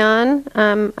Ann. Ann,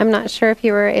 I'm not sure if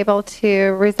you were able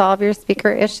to resolve your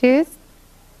speaker issues.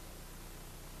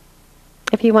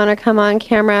 If you want to come on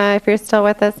camera, if you're still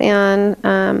with us,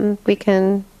 Ann, we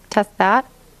can test that.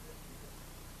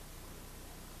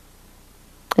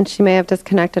 And she may have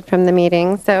disconnected from the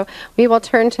meeting. So we will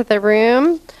turn to the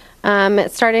room,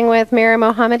 starting with Mayor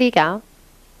Mohammed Igal.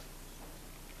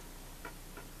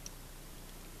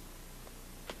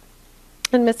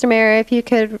 And Mr. Mayor, if you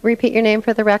could repeat your name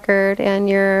for the record and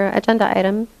your agenda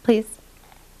item, please.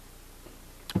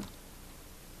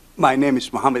 My name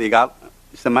is Mohammed Igal.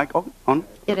 Is the mic on?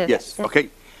 It is. Yes. Okay.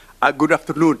 Good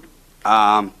afternoon,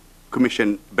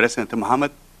 Commission President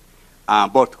Mohammed,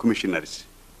 Board Commissioners.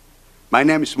 My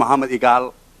name is Mohammed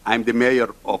Igal. I'm the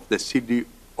mayor of the city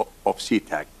of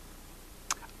SeaTac.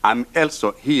 I'm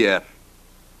also here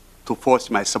to voice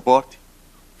my support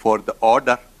for the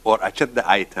order or agenda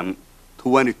item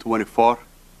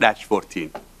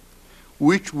 2024-14,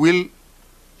 which will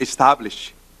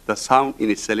establish the sound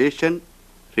installation,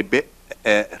 repair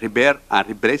and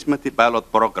replacement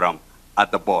pilot program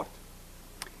at the board.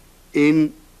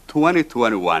 In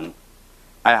 2021,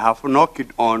 I have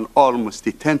knocked on almost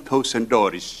 10,000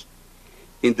 doors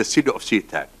in the city of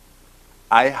SeaTac.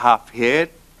 I have heard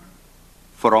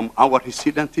from our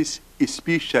residents,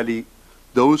 especially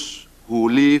those who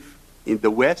live in the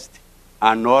west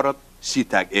and north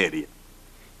SeaTac area.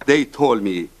 They told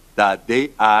me that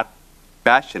they are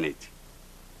passionate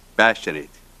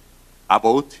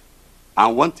about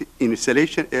and want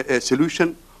installation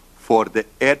solution for the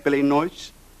airplane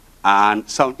noise and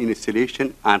sound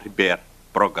installation and repair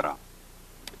program.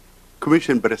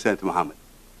 Commission President Mohammed,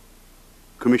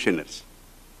 Commissioners,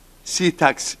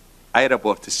 SeaTac's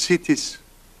airport cities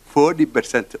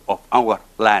 40% of our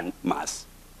land mass.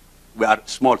 We are a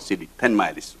small city, 10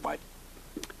 miles wide.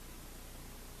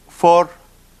 4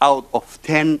 out of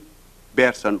 10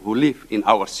 persons who live in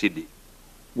our city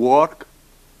work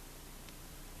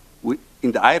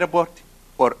in the airport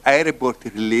or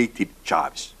airport-related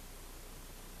jobs.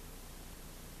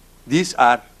 These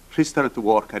are restaurant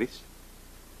workers,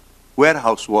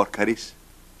 warehouse workers,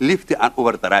 lift and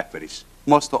Uber drivers.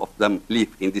 Most of them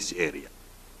live in this area.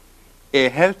 A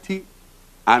healthy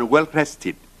and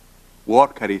well-rested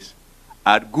workers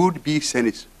are good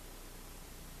business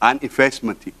and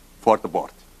investment for the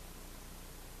board.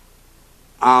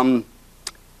 And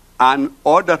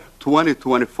Order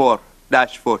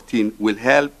 2024-14 will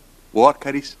help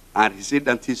workers and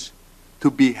residents to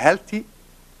be healthy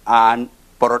and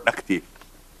productive.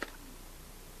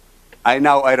 I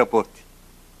know airport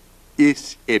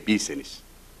is a business,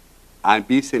 and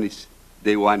business,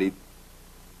 they wanted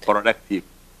productive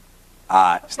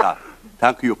staff.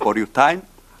 Thank you for your time.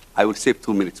 I will save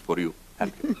 2 minutes for you.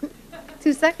 Thank you.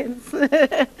 2 seconds.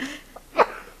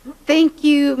 Thank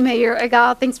you, Mayor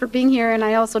Agal. Thanks for being here. And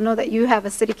I also know that you have a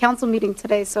city council meeting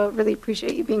today, so really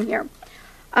appreciate you being here.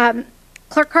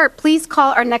 Clerk Hart, please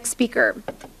call our next speaker.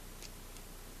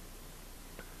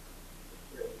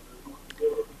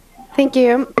 Thank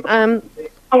you. And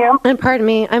pardon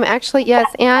me, I'm actually,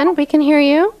 yes, Ann, we can hear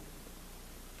you.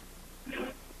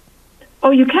 Oh,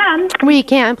 you can? We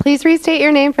can. Please restate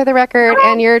your name for the record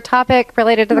and your topic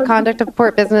related to the conduct of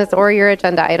port business or your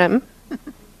agenda item.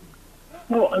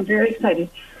 Oh, I'm very excited.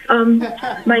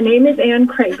 My name is Ann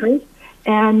Craigry,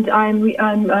 and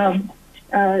I'm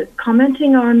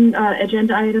commenting on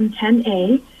agenda item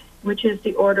 10A, which is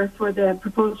the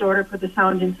proposed order for the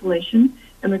sound installation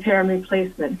and repair and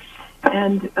replacement.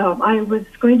 And I was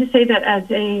going to say that as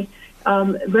a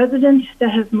resident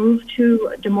that has moved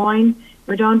to Des Moines,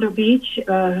 Redondo Beach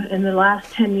in the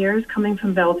last 10 years, coming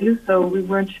from Bellevue, so we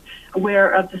weren't aware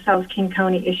of the South King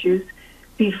County issues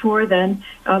before then.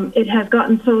 It has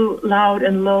gotten so loud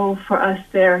and low for us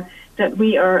there that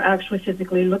we are actually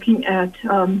physically looking at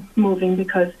moving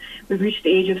because we've reached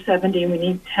the age of 70 and we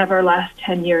need to have our last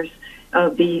 10 years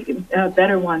be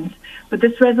better ones. But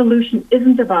this resolution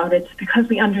isn't about it. It's because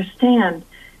we understand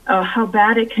how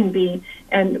bad it can be.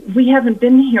 And we haven't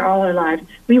been here all our lives.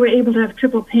 We were able to have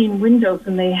triple pane windows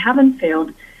and they haven't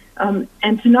failed. And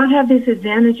to not have these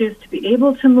advantages, to be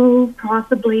able to move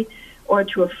possibly or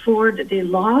to afford the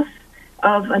loss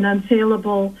of an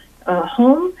unsaleable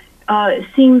home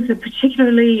seems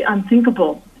particularly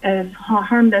unthinkable as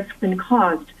harm that's been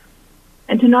caused.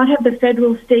 And to not have the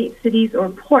federal, state, cities, or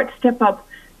ports step up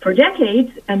for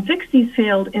decades and fix these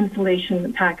failed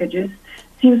insulation packages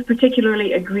seems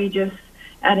particularly egregious,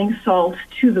 adding salt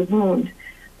to the wound.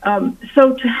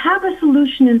 So to have a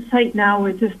solution in sight now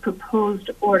with this proposed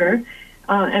order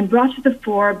and brought to the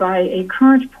fore by a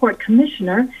current port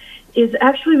commissioner is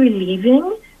actually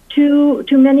relieving to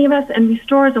many of us and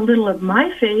restores a little of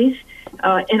my faith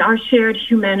in our shared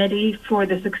humanity for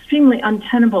this extremely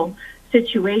untenable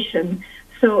situation.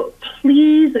 So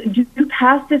please do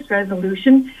pass this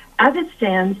resolution as it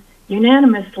stands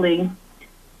unanimously.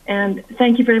 And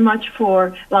thank you very much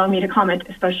for allowing me to comment,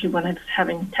 especially when I was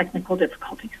having technical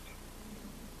difficulties.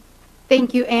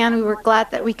 Thank you, Ann. We were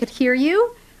glad that we could hear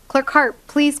you. Clerk Hart,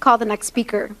 please call the next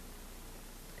speaker.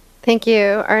 Thank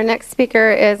you. Our next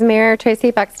speaker is Mayor Tracy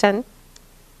Buxton.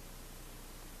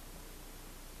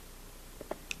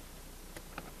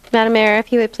 Madam Mayor,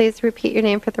 if you would please repeat your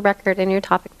name for the record and your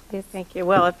topic, please. Thank you.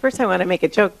 Well, at first I want to make a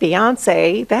joke.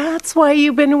 Beyonce, that's why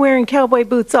you've been wearing cowboy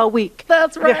boots all week.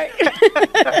 That's right.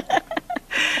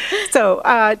 So,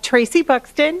 Tracy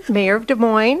Buxton, Mayor of Des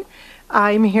Moines.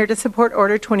 I'm here to support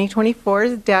Order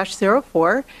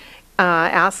 2024-04,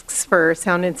 asks for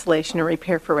sound insulation and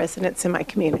repair for residents in my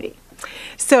community.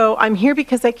 So I'm here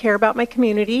because I care about my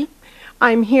community.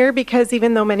 I'm here because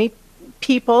even though many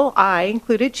people, I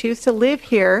included, choose to live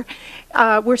here,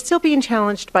 we're still being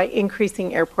challenged by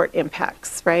increasing airport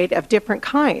impacts, right, of different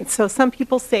kinds. So some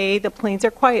people say the planes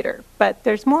are quieter, but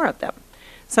there's more of them.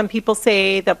 Some people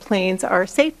say the planes are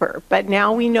safer, but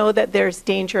now we know that there's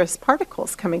dangerous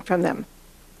particles coming from them.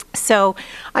 So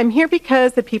I'm here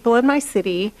because the people in my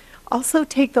city also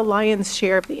take the lion's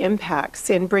share of the impacts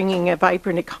in bringing a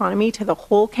vibrant economy to the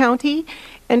whole county,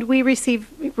 and we receive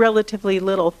relatively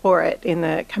little for it in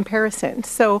the comparison.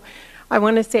 So I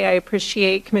want to say I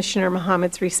appreciate Commissioner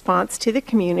Mohammed's response to the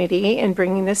community in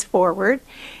bringing this forward.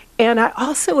 And I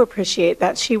also appreciate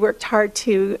that she worked hard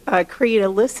to create a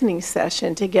listening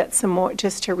session to get some more,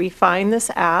 just to refine this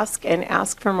ask and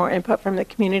ask for more input from the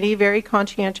community. Very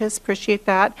conscientious, appreciate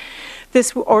that.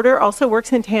 This order also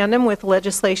works in tandem with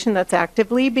legislation that's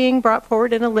actively being brought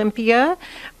forward in Olympia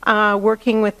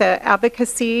working with the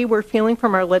advocacy we're feeling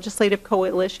from our legislative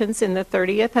coalitions in the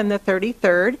 30th and the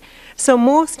 33rd. So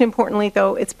most importantly,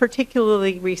 though, it's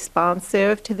particularly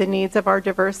responsive to the needs of our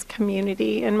diverse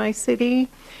community in my city.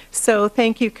 So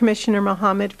thank you, Commissioner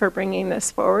Mohammed, for bringing this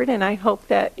forward, and I hope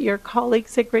that your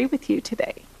colleagues agree with you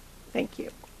today. Thank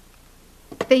you.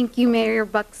 Thank you, Mayor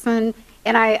Buxton.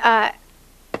 And I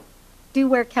do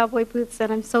wear cowboy boots,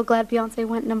 and I'm so glad Beyonce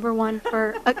went #1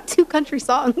 for 2 country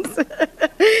songs.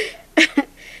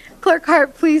 Clerk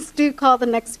Hart, please do call the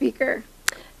next speaker.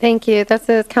 Thank you. This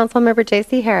is Councilmember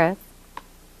J.C. Harris.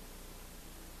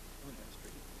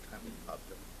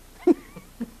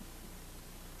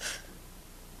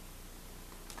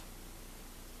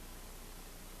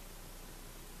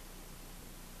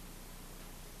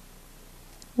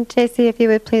 J.C., if you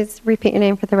would please repeat your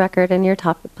name for the record and your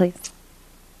topic, please.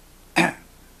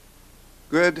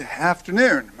 Good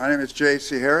afternoon. My name is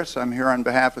J.C. Harris. I'm here on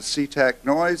behalf of SeaTac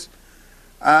Noise.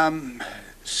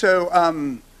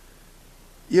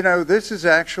 You know, this is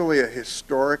actually a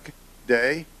historic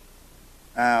day.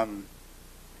 You're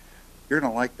going to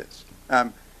like this.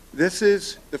 This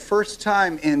is the first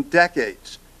time in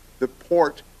decades the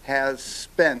port has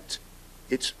spent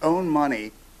its own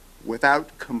money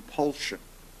without compulsion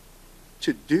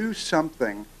to do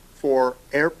something for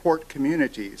airport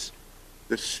communities,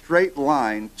 the straight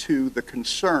line to the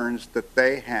concerns that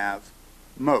they have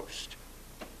most,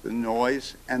 the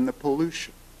noise and the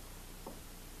pollution.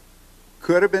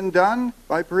 Could have been done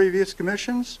by previous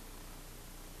commissions.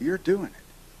 You're doing it.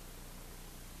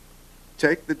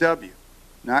 Take the W.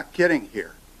 Not kidding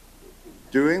here.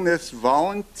 Doing this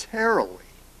voluntarily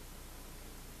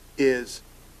is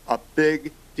a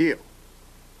big deal.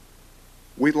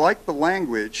 We like the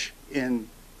language in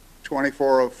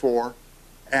 2404,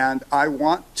 and I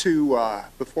want to,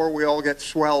 before we all get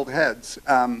swelled heads,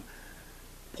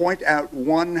 point out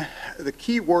the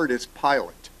key word is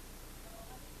pilot.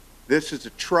 This is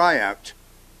a tryout,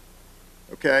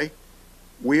 okay?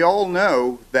 We all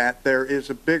know that there is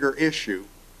a bigger issue,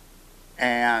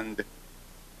 and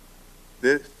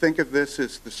think of this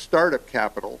as the startup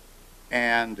capital,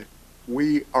 and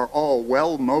we are all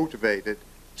well motivated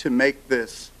to make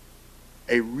this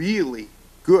a really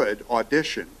good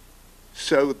audition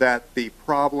so that the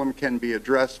problem can be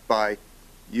addressed by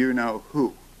you know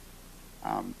who.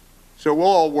 So we'll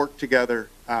all work together,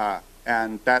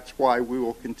 and that's why we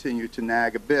will continue to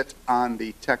nag a bit on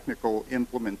the technical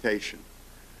implementation.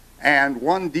 And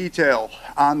one detail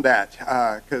on that,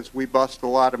 because we bust a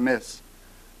lot of myths.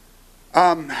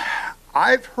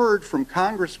 I've heard from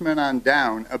congressmen on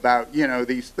down about, you know,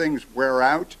 these things wear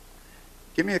out.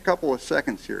 Give me a couple of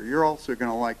seconds here. You're also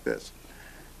going to like this.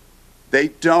 They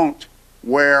don't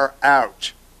wear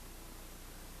out.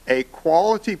 A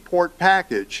quality port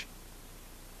package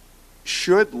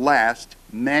should last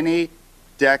many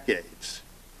decades.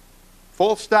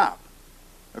 Full stop.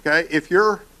 Okay? If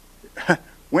your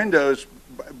windows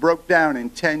broke down in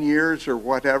 10 years or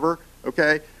whatever,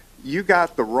 okay, you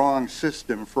got the wrong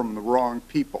system from the wrong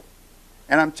people.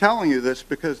 And I'm telling you this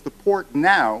because the port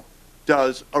now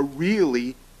does a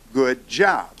really good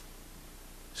job.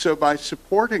 So by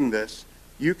supporting this,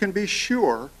 you can be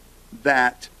sure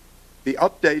that the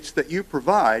updates that you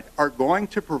provide are going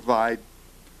to provide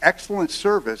excellent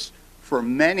service for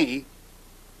many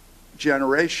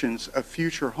generations of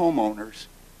future homeowners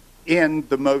in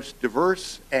the most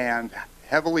diverse and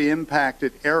heavily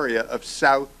impacted area of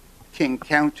South King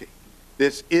County.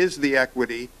 This is the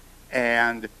equity,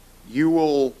 and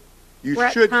you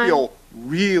should feel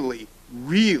really,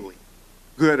 really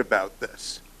good about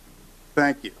this.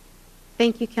 Thank you.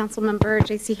 Thank you, Councilmember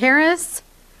J.C. Harris.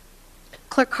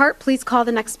 Clerk Hart, please call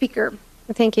the next speaker.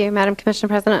 Thank you, Madam Commissioner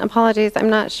President. Apologies, I'm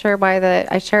not sure why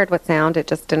I shared with sound. It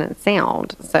just didn't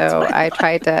sound. So I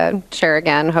tried to share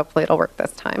again. Hopefully it'll work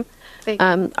this time.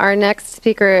 Our next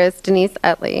speaker is Denise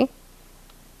Utley.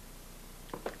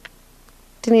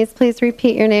 Denise, please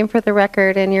repeat your name for the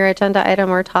record and your agenda item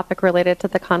or topic related to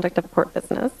the conduct of port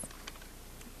business.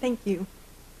 Thank you.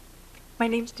 My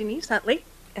name is Denise Utley,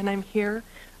 and I'm here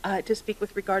to speak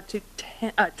with regard to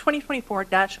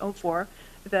 2024-04,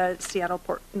 the Seattle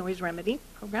Port Noise Remedy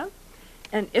Program.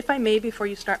 And if I may, before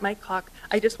you start my clock,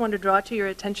 I just want to draw to your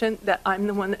attention that I'm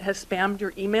the one that has spammed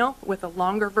your email with a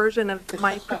longer version of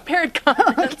my prepared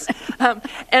comments.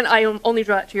 And I only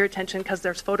draw it to your attention because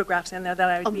there's photographs in there that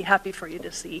I would be happy for you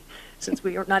to see, since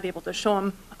we are not able to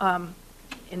show them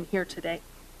in here today.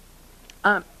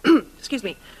 Excuse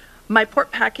me. My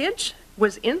port package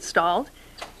was installed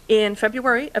in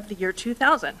February of the year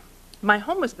 2000. My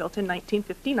home was built in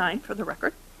 1959, for the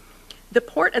record. The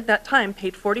port at that time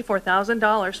paid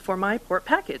 $44,000 for my port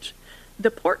package. The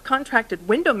port contracted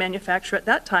window manufacturer at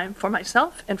that time for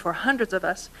myself and for hundreds of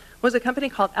us was a company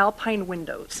called Alpine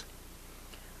Windows.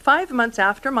 5 months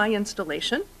after my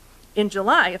installation, in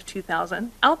July of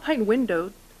 2000, Alpine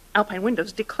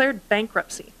Windows declared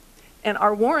bankruptcy, and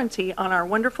our warranty on our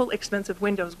wonderful, expensive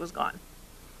windows was gone.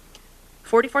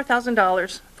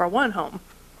 $44,000 for one home.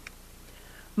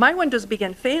 My windows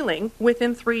began failing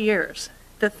within 3 years.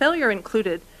 The failure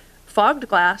included fogged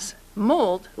glass,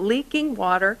 mold, leaking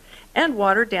water, and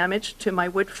water damage to my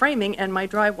wood framing and my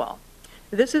drywall.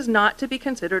 This is not to be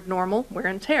considered normal wear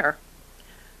and tear.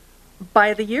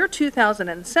 By the year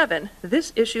 2007,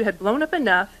 this issue had blown up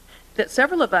enough that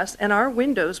several of us and our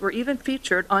windows were even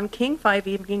featured on King 5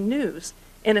 Evening News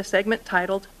in a segment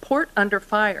titled Port Under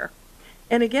Fire,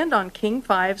 and again on King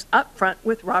 5's Upfront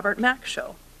with Robert Mack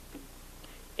show.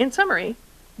 In summary,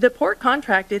 the port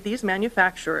contracted these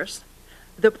manufacturers,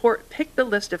 the port picked the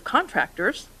list of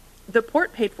contractors, the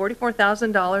port paid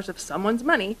 $44,000 of someone's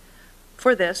money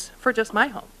for this for just my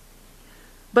home.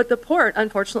 But the port,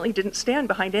 unfortunately, didn't stand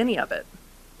behind any of it.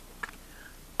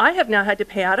 I have now had to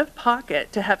pay out of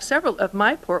pocket to have several of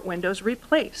my port windows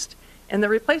replaced, and the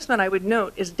replacement, I would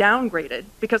note, is downgraded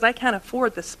because I can't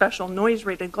afford the special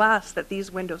noise-rated glass that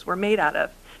these windows were made out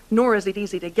of, nor is it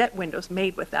easy to get windows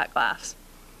made with that glass.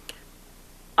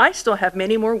 I still have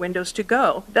many more windows to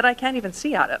go that I can't even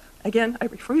see out of. Again, I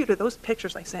refer you to those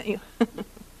pictures I sent you.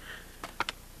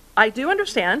 I do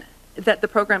understand that the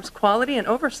program's quality and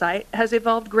oversight has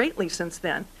evolved greatly since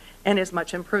then and is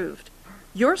much improved.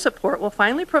 Your support will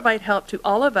finally provide help to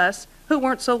all of us who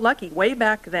weren't so lucky way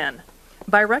back then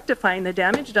by rectifying the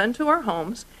damage done to our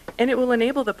homes, and it will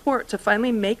enable the port to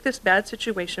finally make this bad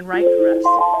situation right for us.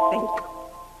 Thank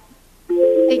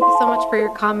you. Thank you so much for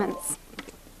your comments.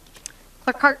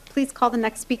 Clerk Hart, please call the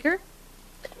next speaker.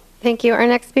 Thank you. Our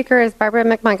next speaker is Barbara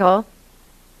McMichael.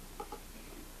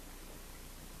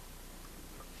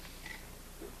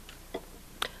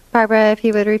 Barbara, if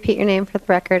you would repeat your name for the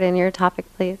record and your topic,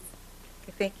 please.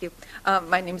 Okay, thank you.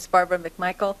 My name is Barbara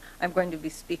McMichael. I'm going to be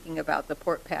speaking about the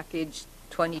Port Package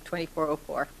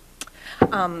 2024-04.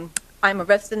 I'm a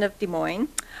resident of Des Moines.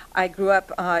 I grew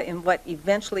up in what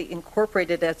eventually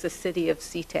incorporated as the city of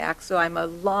SeaTac, so I'm a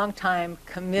longtime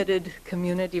committed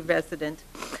community resident.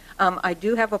 I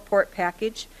do have a port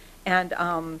package, and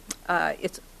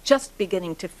it's just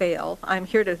beginning to fail. I'm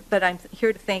here to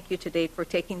thank you today for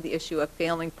taking the issue of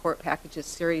failing port packages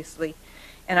seriously.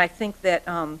 And I think that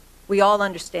we all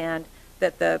understand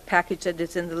that the package that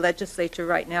is in the legislature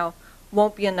right now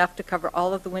won't be enough to cover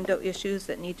all of the window issues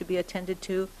that need to be attended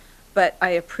to. But I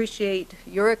appreciate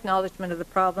your acknowledgement of the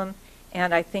problem,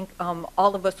 and I think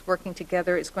all of us working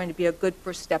together is going to be a good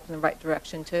first step in the right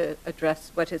direction to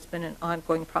address what has been an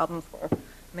ongoing problem for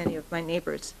many of my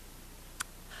neighbors.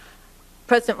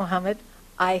 President Mohammed,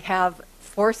 I have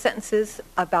 4 sentences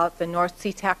about the North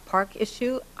SeaTac Park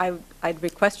issue. I'd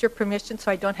request your permission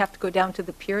so I don't have to go down to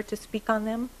the pier to speak on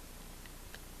them.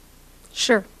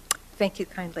 Sure. Thank you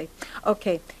kindly.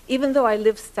 Okay, even though I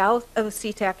live south of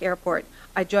SeaTac Airport,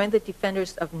 I joined the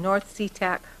defenders of North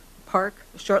SeaTac Park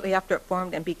shortly after it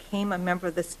formed and became a member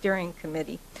of the steering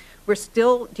committee. We're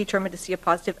still determined to see a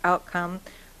positive outcome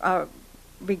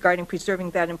regarding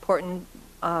preserving that important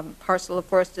parcel of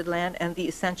forested land and the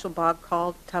essential bog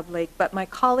called Tub Lake. But my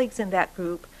colleagues in that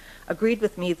group agreed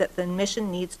with me that the mission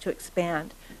needs to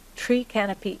expand. Tree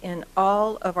canopy in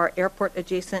all of our airport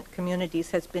adjacent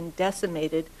communities has been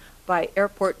decimated by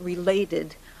airport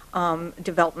related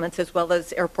developments as well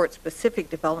as airport specific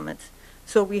developments.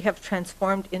 So we have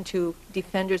transformed into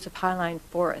defenders of highline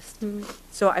forest.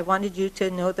 So I wanted you to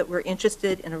know that we're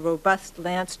interested in a robust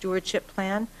land stewardship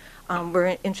plan.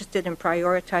 We're interested in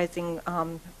prioritizing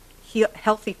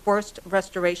healthy forest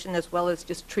restoration as well as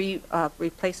just tree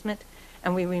replacement,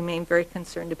 and we remain very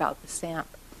concerned about the SAMP.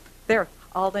 There,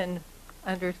 all in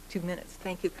under 2 minutes.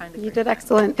 Thank you kindly. You did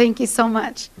excellent. Thank you so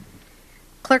much.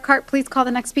 Clerk Hart, please call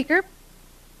the next speaker.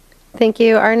 Thank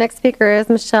you. Our next speaker is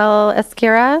Michelle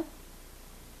Esquera.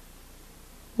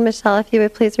 Michelle, if you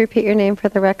would please repeat your name for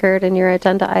the record and your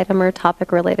agenda item or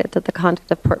topic related to the conduct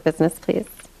of port business, please.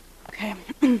 Okay.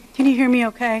 Can you hear me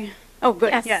okay? Oh,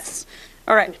 good. Yes.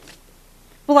 All right.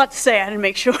 A lot to say. I had to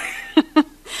make sure.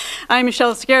 I'm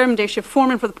Michelle Esquera. I'm day shift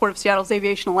foreman for the Port of Seattle's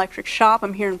Aviation Electric Shop.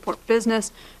 I'm here in port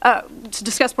business to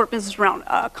discuss port business around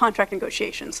contract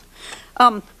negotiations.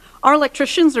 Our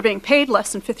electricians are being paid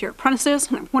less than fifth-year apprentices,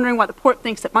 and I'm wondering why the port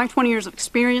thinks that my 20 years of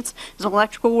experience as an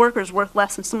electrical worker is worth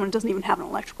less than someone who doesn't even have an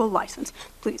electrical license.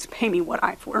 Please pay me what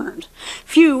I've earned.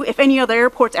 Few, if any, other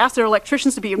airports ask their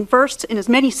electricians to be versed in as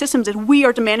many systems as we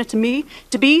are demanded to be.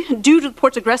 Due to the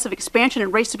port's aggressive expansion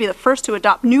and race to be the first to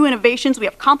adopt new innovations, we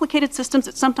have complicated systems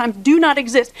that sometimes do not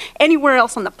exist anywhere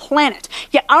else on the planet.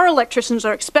 Yet our electricians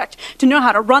are expected to know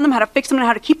how to run them, how to fix them, and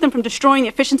how to keep them from destroying the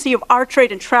efficiency of our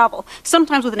trade and travel,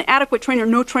 sometimes with inadequate training or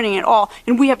no training at all,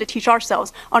 and we have to teach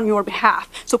ourselves on your behalf.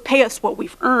 So pay us what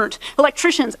we've earned.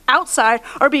 Electricians outside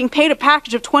are being paid a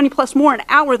package of 20 plus more an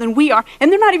hour than we are, and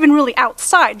they're not even really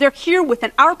outside. They're here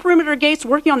within our perimeter gates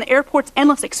working on the airport's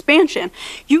endless expansion.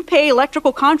 You pay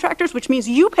electrical contractors, which means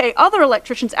you pay other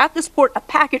electricians at this port a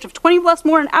package of 20 plus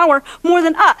more an hour more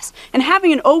than us. And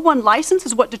having an O1 license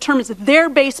is what determines their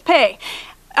base pay.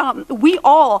 We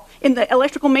all in the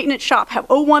electrical maintenance shop have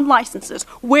O1 licenses.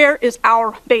 Where is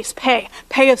our base pay?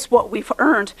 Pay us what we've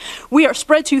earned. We are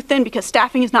spread too thin because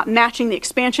staffing is not matching the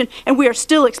expansion, and we are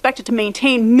still expected to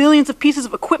maintain millions of pieces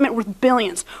of equipment worth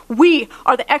billions. We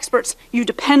are the experts you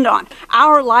depend on.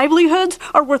 Our livelihoods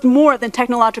are worth more than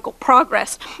technological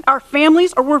progress. Our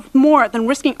families are worth more than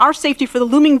risking our safety for the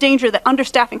looming danger that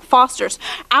understaffing fosters.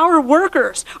 Our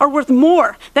workers are worth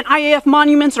more than IAF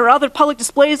monuments or other public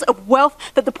displays of wealth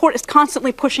that the port is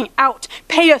constantly pushing out.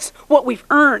 Pay us what we've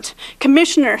earned.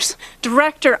 Commissioners,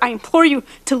 director, I implore you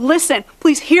to listen.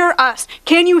 Please hear us.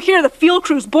 Can you hear the field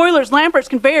crews, boilers, lamparts,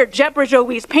 conveyor, jet bridge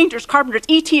OEs, painters, carpenters,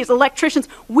 ETs, electricians?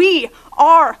 We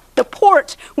are the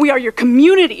port. We are your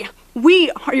community. We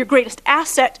are your greatest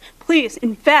asset. Please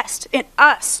invest in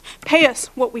us. Pay us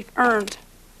what we've earned.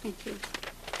 Thank you.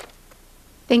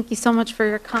 Thank you so much for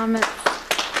your comments.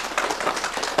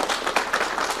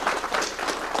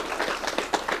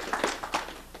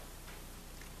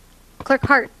 Clerk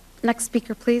Hart, next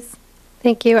speaker, please.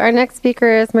 Thank you. Our next speaker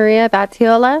is Maria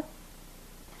Battiola.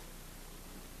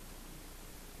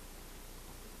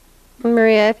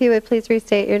 Maria, if you would please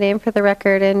restate your name for the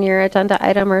record and your agenda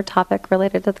item or topic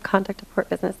related to the conduct of port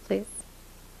business, please.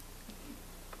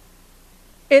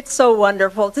 It's so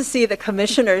wonderful to see the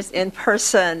commissioners in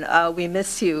person. We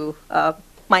miss you.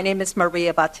 My name is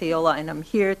Maria Battiola, and I'm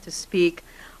here to speak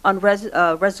on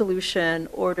Resolution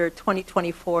Order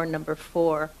 2024, number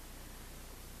 4.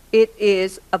 It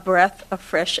is a breath of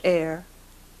fresh air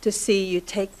to see you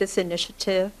take this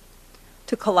initiative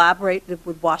to collaborate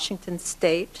with Washington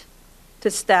State to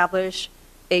establish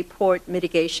a port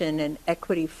mitigation and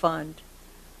equity fund.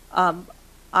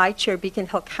 I chair Beacon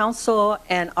Hill Council,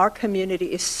 and our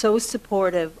community is so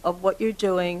supportive of what you're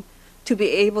doing to be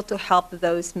able to help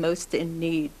those most in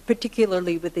need,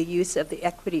 particularly with the use of the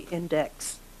Equity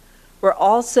Index. We're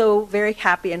also very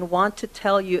happy and want to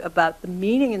tell you about the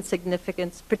meaning and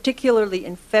significance, particularly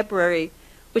in February,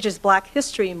 which is Black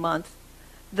History Month,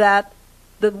 that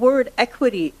the word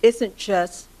equity isn't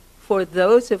just for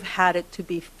those who've had it to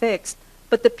be fixed,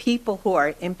 but the people who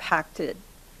are impacted.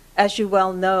 As you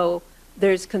well know,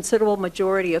 there's considerable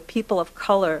majority of people of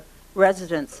color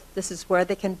residents. This is where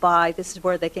they can buy, this is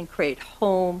where they can create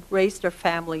home, raise their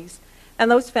families,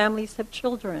 and those families have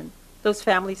children. Those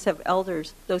families have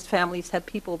elders. Those families have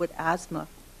people with asthma.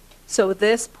 So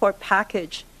this port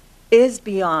package is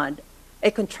beyond a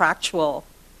contractual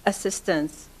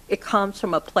assistance. It comes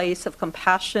from a place of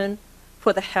compassion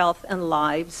for the health and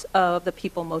lives of the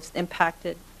people most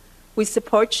impacted. We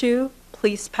support you.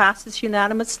 Please pass this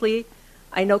unanimously.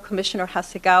 I know Commissioner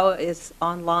Hasegawa is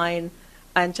online.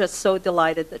 I'm just so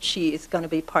delighted that she is going to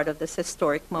be part of this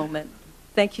historic moment.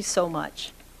 Thank you so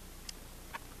much.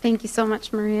 Thank you so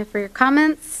much, Maria, for your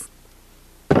comments.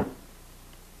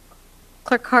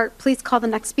 Clerk Hart, please call the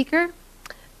next speaker.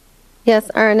 Yes,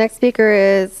 our next speaker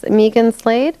is Megan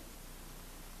Slade.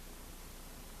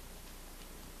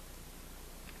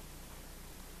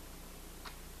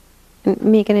 And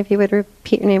Megan, if you would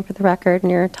repeat your name for the record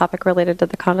and your topic related to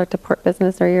the conduct of port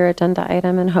business or your agenda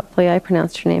item, and hopefully I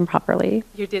pronounced your name properly.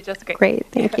 You did just great. Great,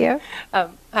 thank you.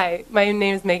 Hi, my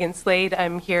name is Megan Slade.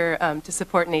 I'm here to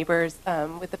support neighbors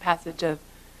with the passage of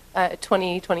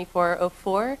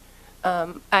 2024-04.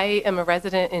 I am a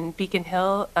resident in Beacon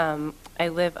Hill. I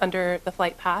live under the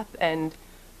flight path and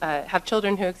have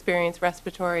children who experience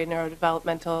respiratory and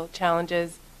neurodevelopmental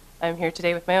challenges. I'm here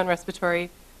today with my own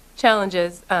respiratory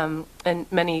challenges, and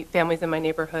many families in my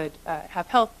neighborhood have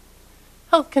health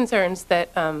concerns that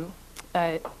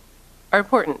are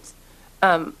important.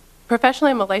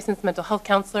 Professionally, I'm a licensed mental health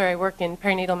counselor. I work in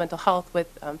perinatal mental health with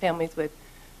families with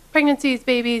pregnancies,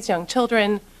 babies, young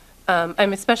children.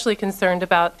 I'm especially concerned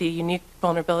about the unique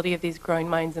vulnerability of these growing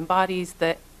minds and bodies,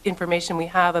 the information we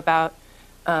have about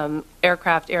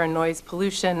aircraft, air and noise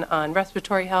pollution on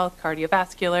respiratory health,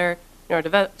 cardiovascular,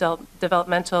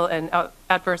 neurodevelopmental, and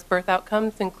adverse birth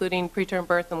outcomes, including preterm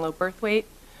birth and low birth weight.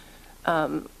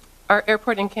 our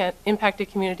airport impacted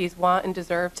communities want and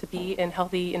deserve to be in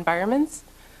healthy environments,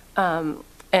 and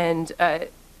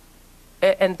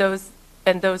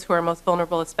those who are most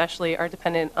vulnerable, especially, are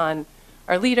dependent on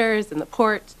our leaders and the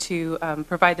port to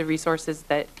provide the resources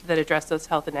that address those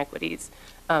health inequities.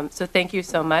 So thank you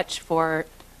so much for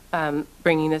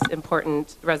bringing this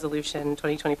important resolution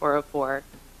 2024-04,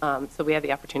 so we have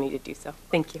the opportunity to do so.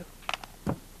 Thank you.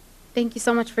 Thank you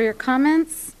so much for your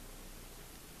comments.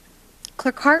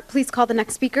 Clerk Hart, please call the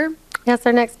next speaker. Yes,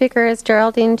 our next speaker is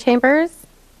Geraldine Chambers.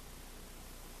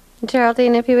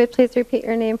 Geraldine, if you would please repeat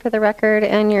your name for the record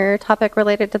and your topic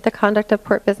related to the conduct of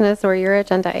port business or your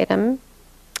agenda item.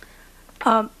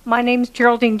 My name is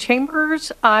Geraldine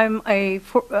Chambers. I'm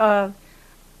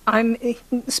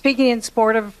speaking in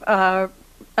support of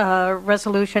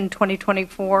Resolution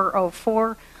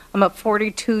 2024-04. I'm a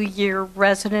 42-year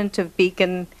resident of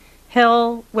Beacon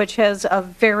Hill, which has a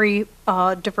very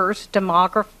diverse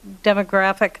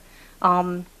demographic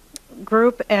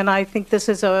group, and I think this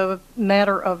is a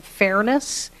matter of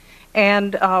fairness.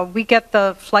 And we get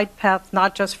the flight path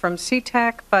not just from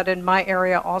SeaTac, but in my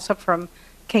area also from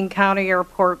King County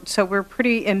Airport, so we're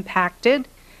pretty impacted.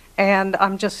 And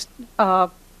I'm just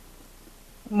want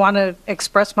to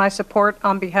express my support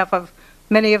on behalf of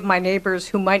many of my neighbors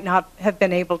who might not have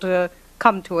been able to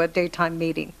come to a daytime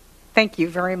meeting. Thank you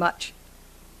very much.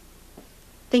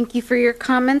 Thank you for your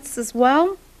comments as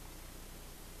well.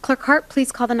 Clerk Hart,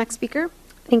 please call the next speaker.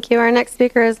 Thank you. Our next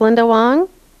speaker is Linda Wong.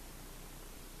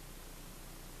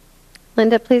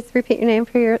 Linda, please repeat your name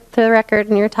for the record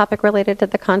and your topic related to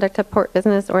the conduct of port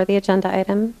business or the agenda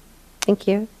item. Thank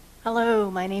you. Hello,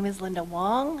 my name is Linda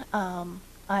Wong.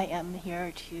 I am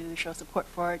here to show support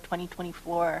for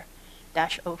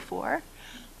 2024-04.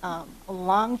 A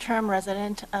long-term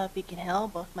resident of Beacon Hill.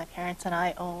 Both my parents and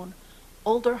I own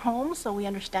older homes, so we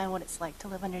understand what it's like to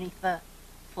live underneath the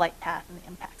flight path and the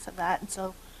impacts of that. And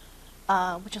so,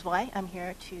 which is why I'm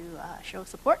here to show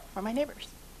support for my neighbors.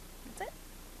 That's it.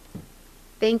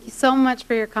 Thank you so much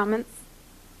for your comments.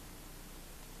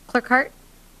 Clerk Hart,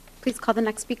 please call the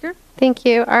next speaker. Thank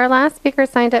you. Our last speaker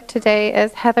signed up today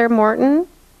is Heather Morton.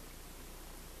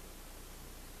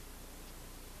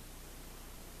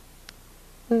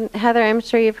 Heather, I'm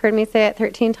sure you've heard me say it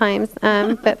 13 times,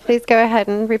 but please go ahead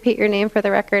and repeat your name for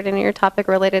the record and your topic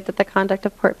related to the conduct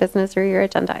of port business or your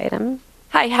agenda item.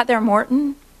 Hi, Heather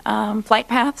Morton, flight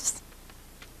paths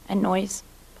and noise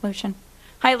pollution.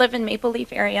 Hi, I live in Maple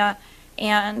Leaf area,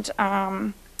 and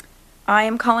I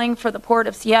am calling for the Port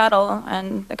of Seattle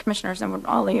and the commissioners and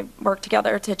all work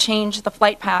together to change the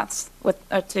flight paths,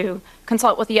 to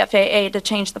consult with the FAA to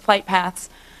change the flight paths.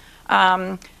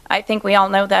 I think we all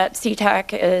know that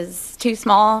SeaTac is too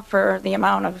small for the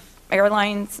amount of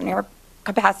airlines and air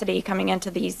capacity coming into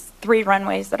these 3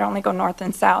 runways that only go north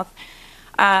and south.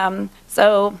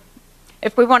 So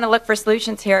if we want to look for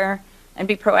solutions here and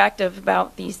be proactive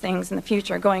about these things in the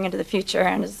future, going into the future,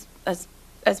 and as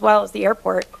well as the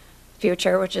airport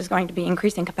future, which is going to be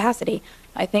increasing capacity,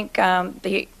 I think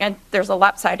there's a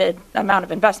lopsided amount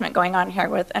of investment going on here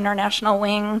with International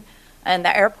Wing and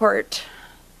the airport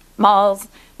malls,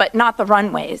 but not the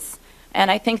runways. And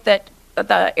I think that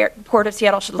the Port of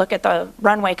Seattle should look at the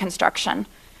runway construction.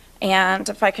 And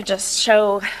if I could just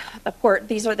show the port,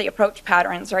 these are the approach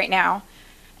patterns right now.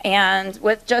 And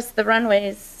with just the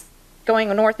runways going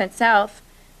north and south,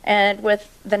 and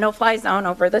with the no-fly zone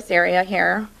over this area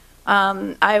here,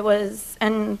 I was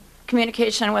in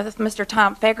communication with Mr.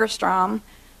 Tom Fagerstrom,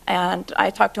 and I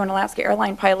talked to an Alaska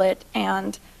airline pilot,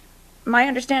 and my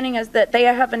understanding is that they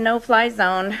have a no-fly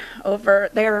zone over,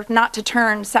 they're not to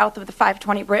turn south of the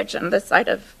 520 bridge on this side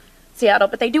of Seattle,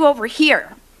 but they do over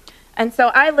here. And so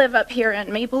I live up here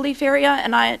in Maple Leaf area,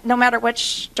 and no matter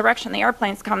which direction the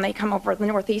airplanes come, they come over the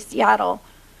northeast Seattle.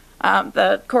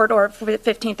 The corridor of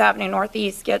 15th Avenue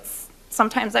Northeast gets,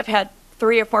 sometimes I've had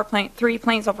 3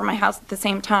 planes over my house at the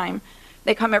same time.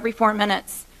 They come every 4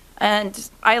 minutes. And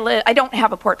I don't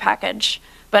have a port package,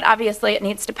 but obviously it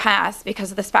needs to pass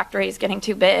because this factory is getting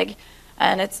too big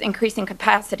and it's increasing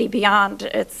capacity beyond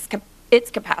its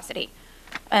capacity.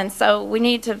 And so we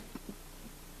need to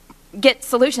get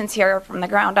solutions here from the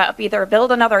ground up, either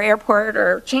build another airport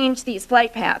or change these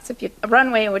flight paths. If a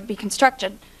runway would be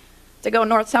constructed to go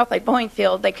north-south like Boeing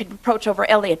Field, they could approach over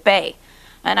Elliott Bay.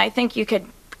 And I think you could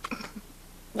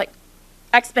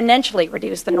exponentially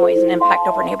reduce the noise and impact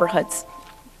over neighborhoods.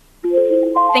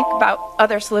 Think about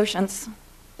other solutions.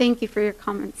 Thank you for your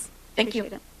comments. Thank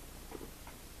you.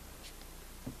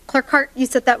 Clerk Hart, you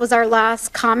said that was our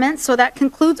last comment, so that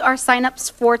concludes our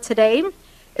signups for today.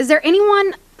 Is there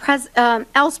anyone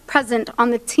else present on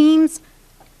the Teams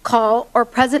call, or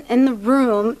present in the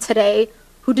room today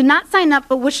who did not sign up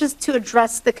but wishes to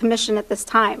address the commission at this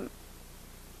time?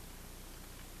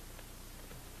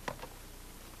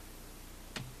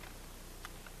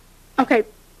 Okay,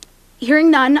 hearing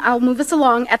none, I'll move us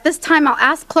along. At this time, I'll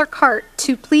ask Clerk Hart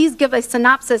to please give a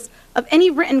synopsis of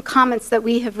any written comments that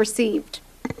we have received.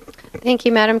 Thank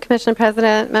you, Madam Commission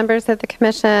President, members of the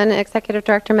Commission, Executive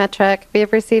Director Metric. We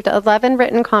have received 11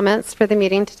 written comments for the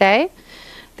meeting today.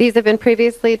 These have been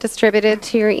previously distributed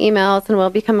to your emails and will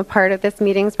become a part of this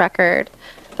meeting's record.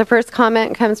 The first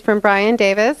comment comes from Brian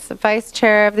Davis, Vice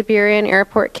Chair of the Burien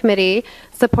Airport Committee,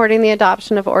 supporting the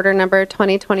adoption of Order Number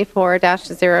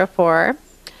 2024-04.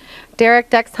 Derek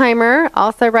Dexheimer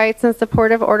also writes in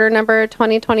support of Order Number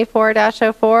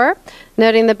 2024-04,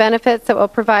 noting the benefits it will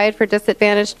provide for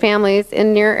disadvantaged families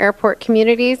in near airport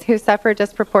communities who suffer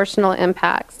disproportional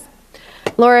impacts.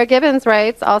 Laura Gibbons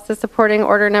writes, also supporting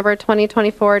Order Number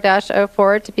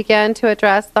 2024-04, to begin to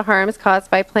address the harms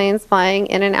caused by planes flying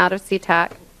in and out of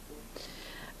SeaTac.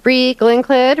 Bree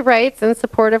Glenclid writes in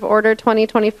support of Order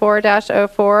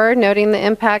 2024-04, noting the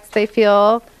impacts they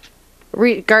feel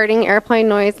regarding airplane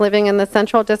noise living in the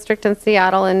Central District in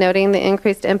Seattle and noting the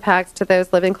increased impacts to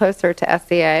those living closer to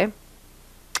SCA.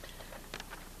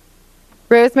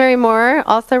 Rosemary Moore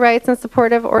also writes in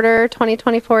support of Order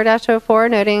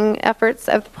 2024-04, noting efforts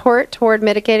of the port toward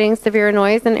mitigating severe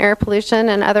noise and air pollution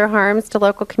and other harms to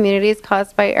local communities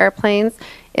caused by airplanes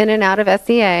in and out of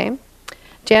SEA.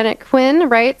 Janet Quinn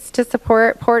writes to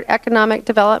support Port Economic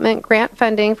Development grant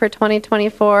funding for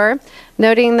 2024,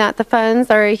 noting that the funds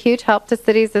are a huge help to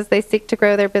cities as they seek to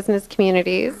grow their business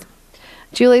communities.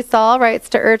 Julie Saul writes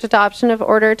to urge adoption of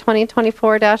Order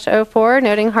 2024-04,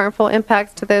 noting harmful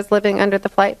impacts to those living under the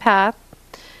flight path.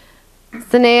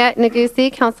 Sanaya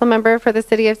Nagusi, council member for the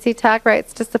city of SeaTac,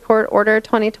 writes to support Order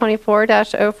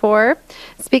 2024-04,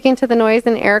 speaking to the noise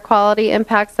and air quality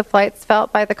impacts of flights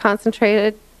felt by the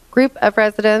concentrated group of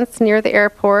residents near the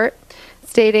airport,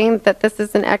 stating that this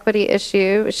is an equity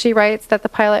issue. She writes that the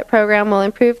pilot program will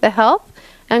improve the health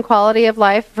and quality of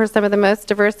life for some of the most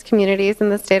diverse communities in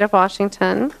the state of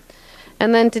Washington.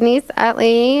 And then Denise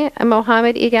Atley,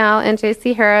 Mohammed Igal, and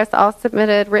J.C. Harris all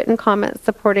submitted written comments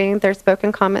supporting their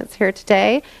spoken comments here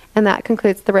today, and that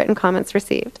concludes the written comments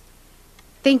received.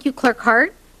 Thank you, Clerk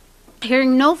Hart.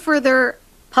 Hearing no further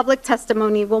public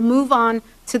testimony, we'll move on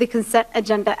to the consent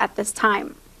agenda at this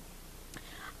time.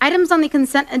 Items on the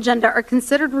consent agenda are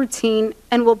considered routine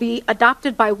and will be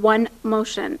adopted by one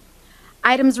motion.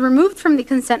 Items removed from the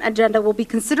consent agenda will be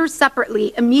considered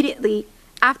separately immediately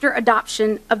after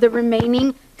adoption of the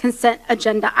remaining consent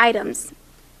agenda items.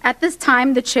 At this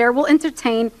time, the chair will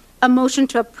entertain a motion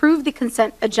to approve the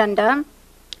consent agenda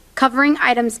covering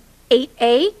items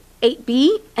 8A,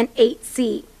 8B, and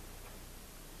 8C.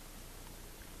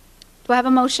 Do I have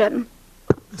a motion?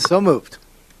 So moved.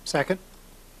 Second.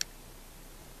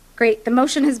 Great. The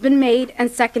motion has been made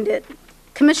and seconded.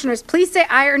 Commissioners, please say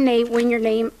aye or nay when your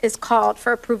name is called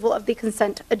for approval of the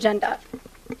consent agenda.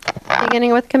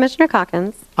 Beginning with Commissioner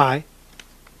Calkins. Aye.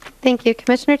 Thank you.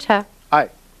 Commissioner Che. Aye.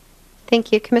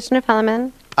 Thank you. Commissioner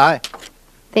Felleman. Aye.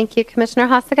 Thank you. Commissioner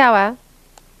Hasagawa.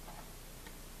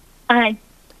 Aye.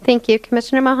 Thank you.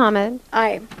 Commissioner Mohammed.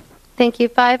 Aye. Thank you.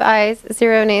 5 ayes,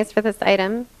 0 nays for this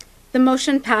item. The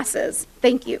motion passes.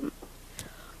 Thank you.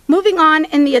 Moving on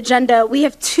in the agenda, we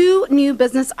have 2 new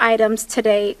business items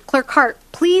today. Clerk Hart,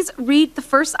 please read the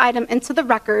first item into the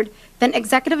record, then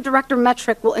Executive Director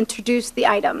Metric will introduce the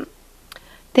item.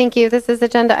 Thank you. This is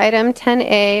Agenda Item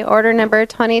 10A, Order Number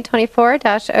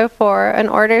 2024-04, an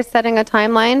order setting a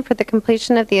timeline for the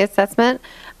completion of the assessment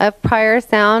of prior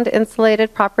sound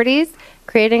insulated properties,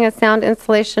 creating a sound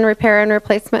insulation repair and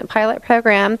replacement pilot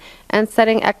program, and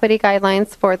setting equity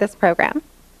guidelines for this program.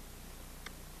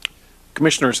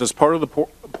 Commissioners, as part of the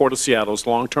Port of Seattle's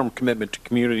long-term commitment to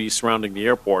communities surrounding the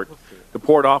airport, the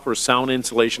Port offers sound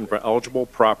insulation for eligible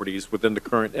properties within the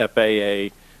current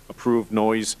FAA-approved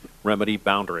noise remedy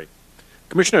boundary.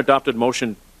 Commissioner adopted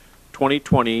Motion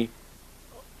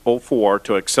 2020-04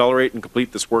 to accelerate and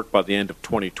complete this work by the end of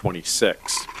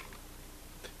 2026.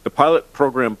 The pilot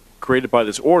program created by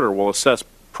this order will assess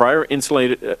prior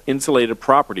insulated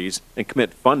properties and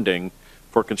commit funding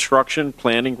for construction,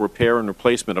 planning, repair, and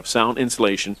replacement of sound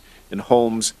insulation in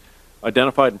homes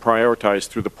identified and prioritized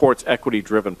through the Port's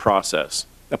equity-driven process.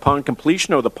 Upon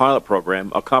completion of the pilot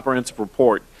program, a comprehensive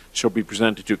report shall be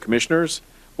presented to commissioners,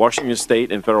 Washington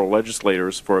state and federal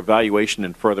legislators for evaluation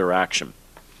and further action.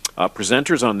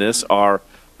 Presenters on this are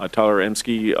Tyler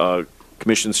Emsky,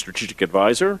 Commission's Strategic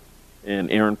Advisor, and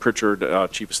Aaron Pritchard,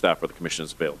 Chief of Staff for the Commission,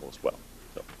 is available as well.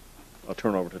 So I'll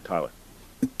turn over to Tyler.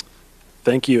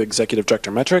 Thank you, Executive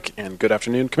Director Metric, and good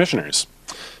afternoon, Commissioners.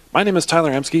 My name is Tyler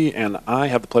Emsky, and I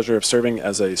have the pleasure of serving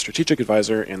as a strategic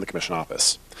advisor in the Commission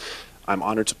office. I'm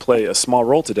honored to play a small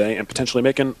role today and potentially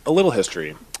making a little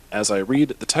history as I read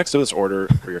the text of this order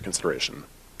for your consideration.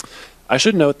 I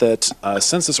should note that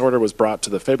since this order was brought to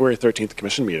the February 13th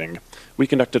Commission meeting, we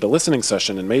conducted a listening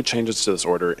session and made changes to this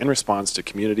order in response to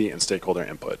community and stakeholder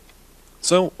input.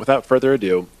 So, without further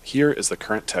ado, here is the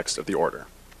current text of the order.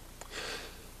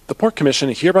 The Port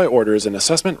Commission hereby orders an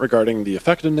assessment regarding the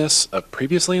effectiveness of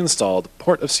previously installed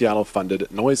Port of Seattle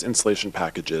funded noise insulation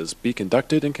packages be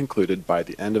conducted and concluded by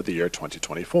the end of the year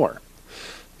 2024.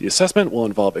 The assessment will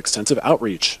involve extensive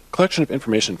outreach, collection of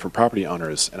information from property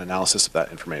owners, and analysis of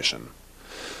that information.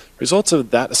 Results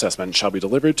of that assessment shall be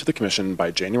delivered to the Commission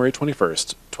by January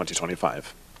 21st,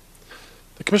 2025.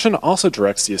 The Commission also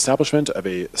directs the establishment of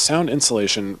a sound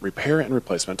insulation repair and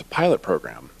replacement pilot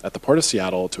program at the Port of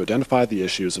Seattle to identify the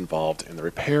issues involved in the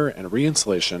repair and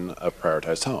re-installation of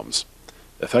prioritized homes.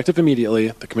 Effective immediately,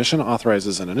 the Commission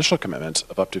authorizes an initial commitment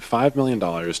of up to $5 million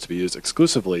to be used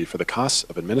exclusively for the costs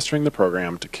of administering the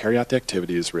program to carry out the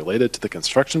activities related to the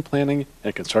construction planning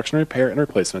and construction repair and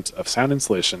replacement of sound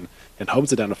insulation in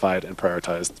homes identified and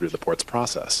prioritized through the Port's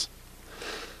process.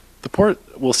 The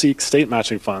Port will seek state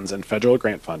matching funds and federal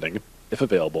grant funding, if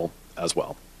available, as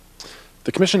well.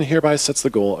 The Commission hereby sets the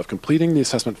goal of completing the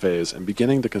assessment phase and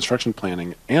beginning the construction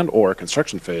planning and/or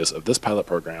construction phase of this pilot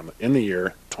program in the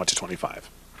year 2025.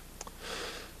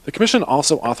 The Commission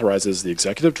also authorizes the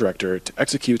Executive Director to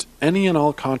execute any and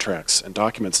all contracts and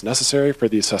documents necessary for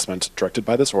the assessment directed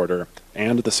by this order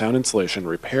and the sound insulation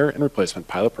repair and replacement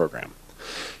pilot program,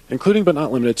 including but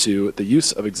not limited to the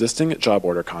use of existing job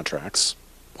order contracts,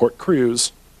 port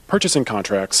crews, purchasing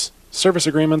contracts, service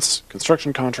agreements,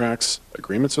 construction contracts,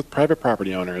 agreements with private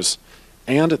property owners,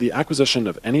 and the acquisition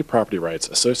of any property rights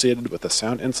associated with the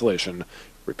sound insulation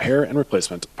repair and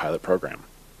replacement pilot program.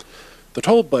 The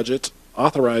total budget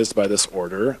authorized by this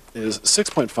order is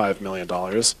 $6.5 million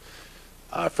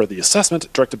for the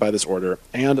assessment directed by this order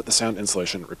and the sound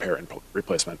insulation repair and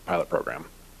replacement pilot program.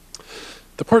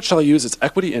 The Port shall use its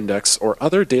equity index or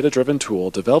other data-driven tool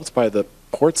developed by the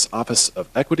Port's Office of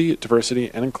Equity,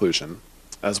 Diversity, and Inclusion,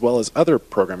 as well as other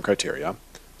program criteria,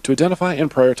 to identify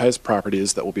and prioritize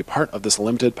properties that will be part of this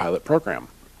limited pilot program.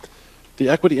 The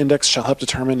equity index shall help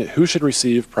determine who should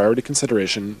receive priority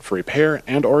consideration for repair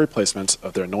and/or replacement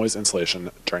of their noise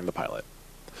insulation during the pilot.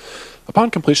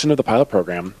 Upon completion of the pilot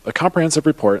program, a comprehensive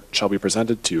report shall be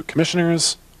presented to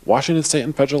commissioners, Washington state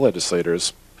and federal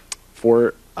legislators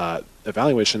for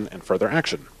evaluation and further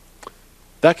action.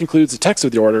 That concludes the text of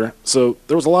the order. So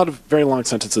there was a lot of very long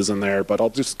sentences in there, but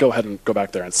I'll just go ahead and go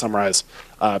back there and summarize.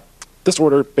 This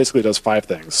order basically does 5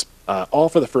 things, all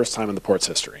for the first time in the Port's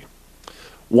history.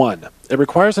 1, it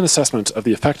requires an assessment of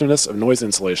the effectiveness of noise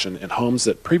insulation in homes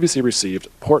that previously received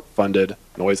Port-funded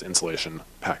noise insulation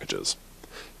packages.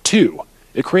 2,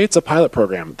 it creates a pilot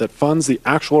program that funds the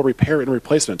actual repair and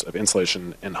replacement of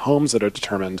insulation in homes that are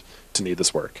determined to need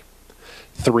this work.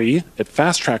 3, it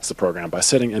fast-tracks the program by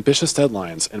setting ambitious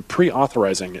deadlines and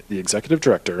pre-authorizing the Executive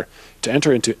Director to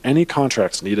enter into any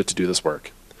contracts needed to do this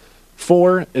work.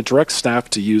 4, it directs staff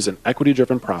to use an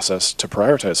equity-driven process to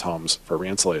prioritize homes for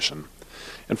reinstallation.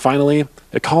 And finally,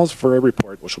 it calls for a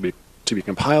report which will be to be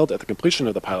compiled at the completion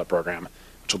of the pilot program,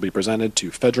 which will be presented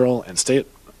to federal and state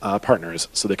partners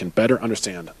so they can better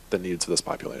understand the needs of this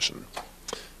population.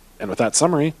 And with that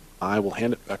summary, I will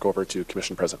hand it back over to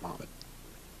Commission President Mohammed.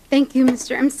 Thank you,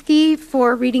 Mr. Emsky,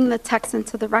 for reading the text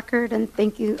into the record, and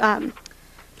thank you,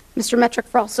 Mr. Metric,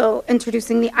 for also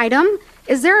introducing the item.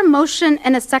 Is there a motion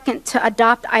and a second to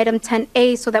adopt item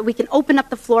 10A so that we can open up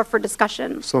the floor for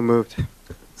discussion? So moved.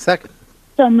 Second.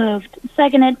 So moved.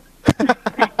 Seconded.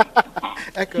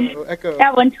 Echo.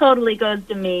 That one totally goes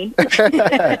to me.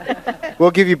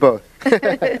 We'll give you both.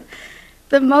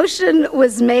 The motion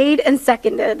was made and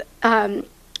seconded. I'll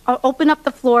open up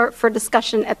the floor for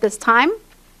discussion at this time.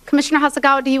 Commissioner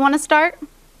Hasegawa, do you want to start?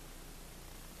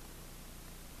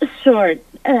 Sure.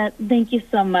 Thank you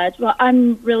so much. Well,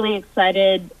 I'm really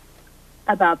excited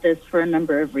about this for a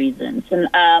number of reasons. And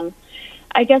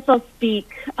I guess I'll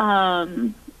speak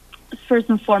first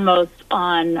and foremost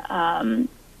on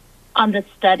the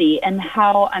study and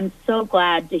how I'm so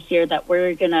glad to hear that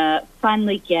we're going to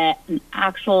finally get an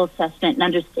actual assessment and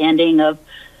understanding of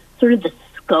sort of the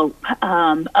scope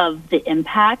of the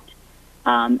impact.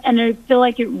 And I feel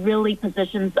like it really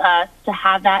positions us to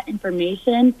have that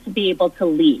information to be able to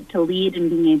lead and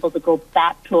being able to go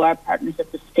back to our partners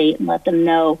at the state and let them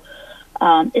know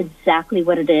exactly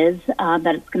what it is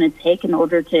that it's going to take in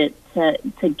order to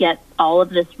get all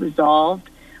of this resolved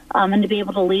and to be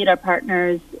able to lead our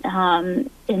partners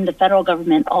in the federal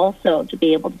government also to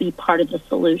be able to be part of the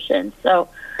solution. So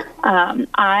I'm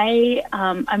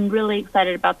really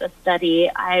excited about this study.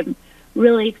 I'm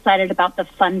really excited about the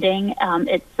funding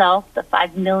itself, the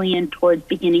 $5 million towards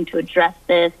beginning to address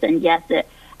this. And yes,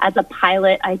 as a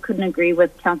pilot, I couldn't agree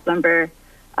with Councilmember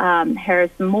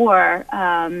Harrison Moore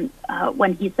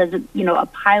when he says that, a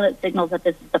pilot signals that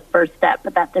this is the first step,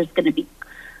 but that there's going to be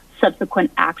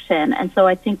subsequent action. And so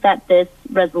I think that this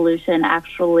resolution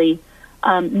actually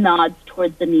nods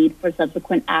towards the need for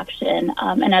subsequent action.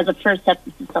 And as a first step,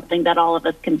 this is something that all of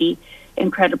us can be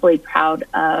incredibly proud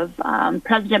of.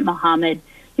 President Mohammed,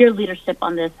 your leadership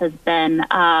on this has been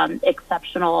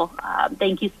exceptional.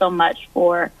 Thank you so much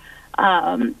for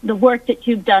the work that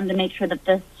you've done to make sure that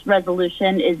this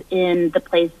resolution is in the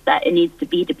place that it needs to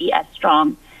be as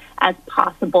strong as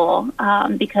possible,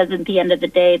 because at the end of the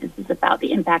day, this is about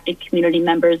the impacted community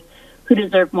members who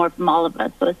deserve more from all of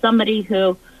us. So as somebody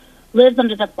who lives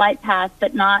under the flight path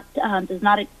but does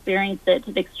not experience it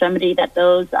to the extremity that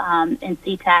those in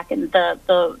SeaTac and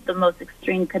the most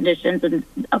extreme conditions, and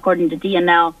according to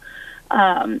DNL,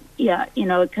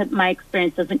 my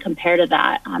experience doesn't compare to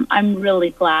that. I'm really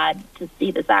glad to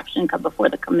see this action come before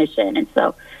the commission. And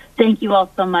so thank you all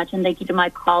so much. And thank you to my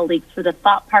colleagues for the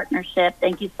thought partnership.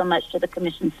 Thank you so much to the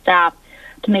commission staff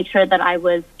to make sure that I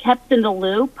was kept in the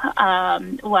loop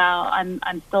while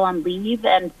I'm still on leave,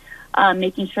 and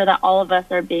making sure that all of us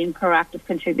are being proactive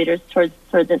contributors towards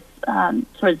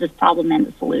this problem and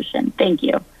the solution. Thank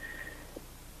you.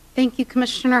 Thank you,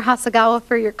 Commissioner Hasagawa,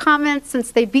 for your comments.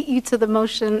 Since they beat you to the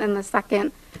motion in the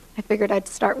second, I figured I'd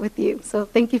start with you. So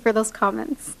thank you for those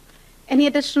comments. Any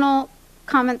additional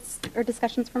comments or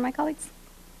discussions from my colleagues?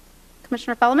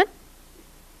 Commissioner Fellman?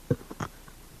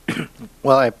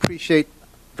 Well, I appreciate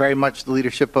very much the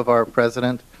leadership of our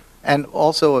president, and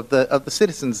also of the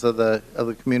citizens of the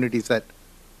communities that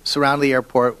surround the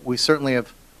airport. We certainly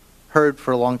have heard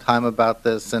for a long time about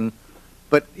this,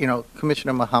 but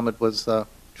Commissioner Mohammed was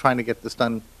trying to get this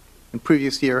done in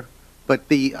previous year, but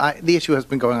the issue has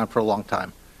been going on for a long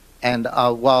time. And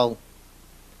while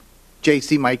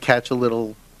JC might catch a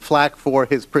little flack for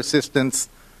his persistence,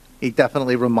 he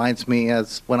definitely reminds me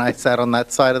as when I sat on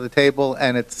that side of the table,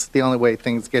 and it's the only way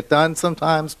things get done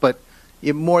sometimes. But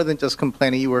you're more than just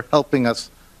complaining. You were helping us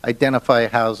identify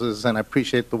houses, and I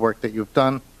appreciate the work that you've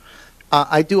done.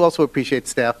 I do also appreciate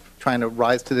staff trying to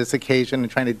rise to this occasion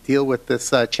and trying to deal with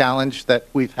this challenge that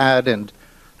we've had, and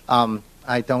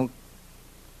I don't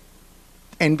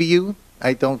envy you.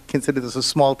 I don't consider this a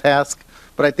small task,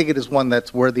 but I think it is one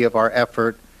that's worthy of our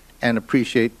effort, and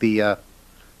appreciate the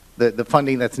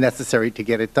funding that's necessary to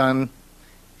get it done.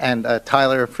 And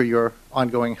Tyler, for your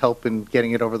ongoing help in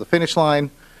getting it over the finish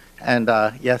line. And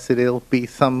yes, it'll be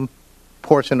some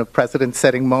portion of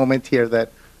precedent-setting moment here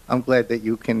that I'm glad that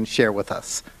you can share with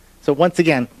us. So once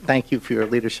again, thank you for your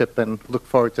leadership, and look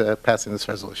forward to passing this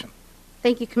resolution.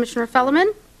 Thank you, Commissioner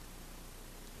Fellman.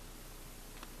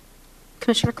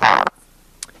 Commissioner Cloud.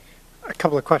 A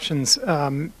couple of questions.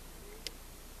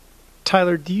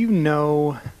 Tyler, do you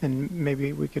know, and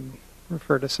maybe we could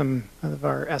refer to some of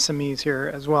our SMEs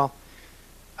here as well,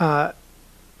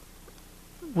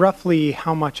 roughly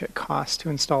how much it costs to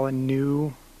install a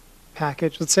new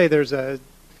package? Let's say there's a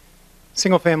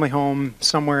single-family home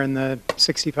somewhere in the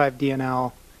 65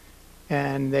 DNL,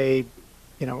 and they,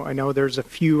 I know there's a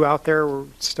few out there. We're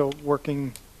still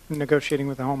negotiating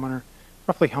with the homeowner.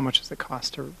 Roughly how much does it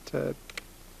cost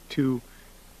to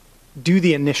do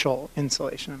the initial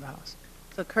installation of the house?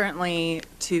 So currently,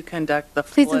 to conduct the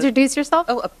Please introduce yourself.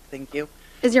 Oh, thank you.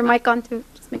 Is your mic on too?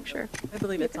 Just make sure. I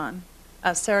believe it's on.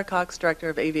 Sarah Cox, Director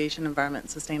of Aviation, Environment,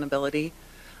 and Sustainability.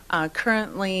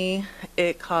 Currently,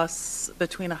 it costs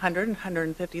between $100,000 and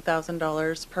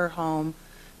 $150,000 per home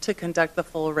to conduct the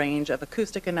full range of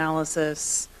acoustic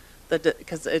analysis,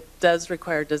 because it does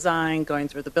require design, going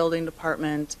through the building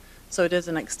department. So it is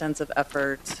an extensive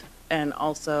effort, and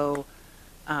also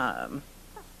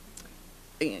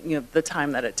the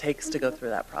time that it takes to go through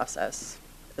that process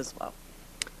as well.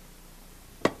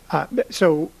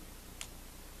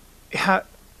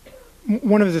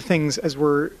 One of the things as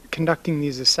we're conducting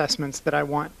these assessments that I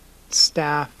want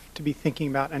staff to be thinking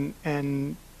about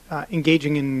and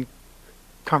engaging in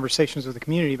conversations with the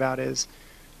community about is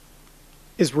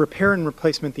repair and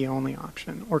replacement the only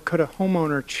option? Or could a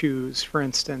homeowner choose, for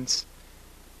instance,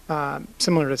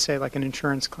 similar to say like an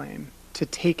insurance claim, to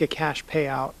take a cash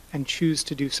payout and choose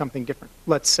to do something different?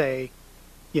 Let's say,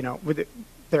 with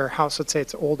their house, let's say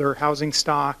it's older housing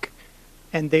stock,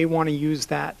 and they want to use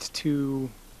that to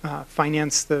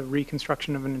finance the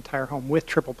reconstruction of an entire home with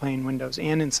triple pane windows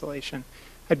and insulation.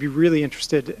 I'd be really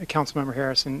interested, Councilmember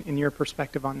Harris, in your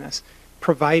perspective on this,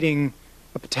 providing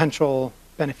a potential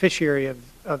beneficiary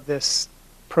of this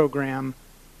program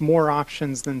more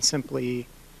options than simply,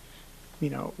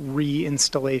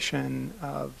 reinstallation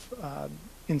of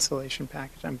insulation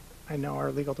package. I know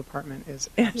our legal department is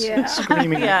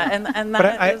screaming. Yeah, at me. and But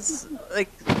that is, like,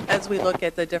 as we look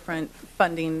at the different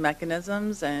funding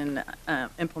mechanisms and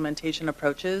implementation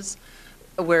approaches,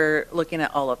 we're looking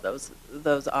at all of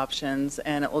those options,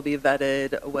 and it will be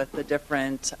vetted with the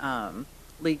different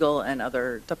legal and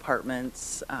other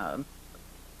departments. I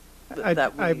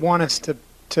want us to,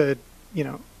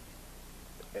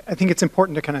 I think it's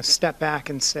important to kind of step back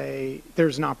and say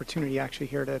there's an opportunity actually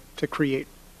here to create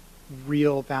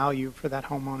real value for that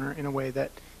homeowner in a way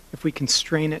that if we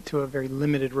constrain it to a very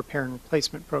limited repair and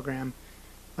replacement program,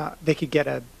 they could get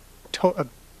a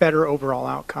better overall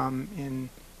outcome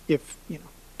if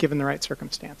given the right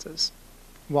circumstances,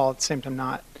 while at the same time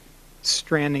not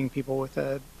stranding people with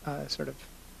a sort of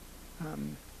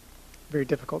very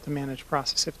difficult to manage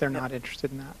process if they're not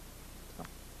interested in that. So.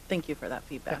 Thank you for that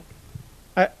feedback.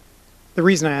 Yeah. The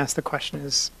reason I asked the question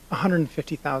is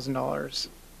 $150,000.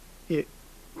 It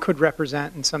could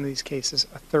represent in some of these cases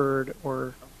a third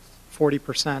or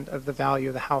 40% of the value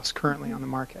of the house currently on the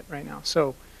market right now.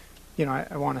 So,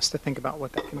 I want us to think about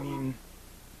what that can mean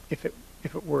if it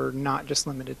were not just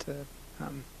limited to,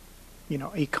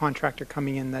 a contractor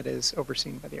coming in that is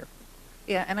overseen by the airport.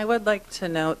 Yeah, and I would like to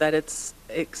note that it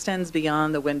extends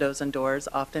beyond the windows and doors.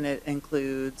 Often it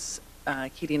includes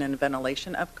heating and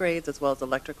ventilation upgrades as well as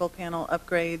electrical panel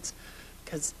upgrades,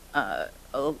 because a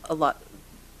lot,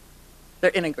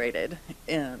 they're integrated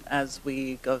as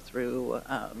we go through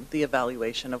the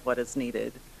evaluation of what is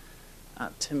needed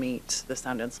to meet the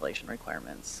sound insulation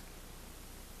requirements.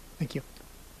 Thank you.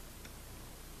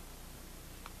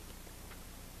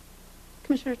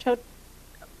 Commissioner Choate.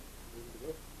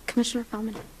 Commissioner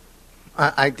Feldman.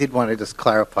 I did want to just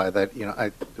clarify that,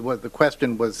 the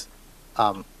question was,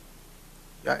 I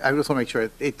just want to make sure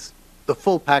it's the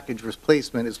full package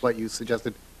replacement is what you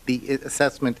suggested, the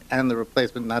assessment and the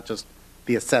replacement, not just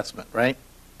the assessment, right?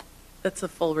 That's a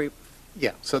full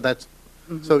Yeah, so that's,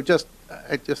 so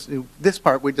this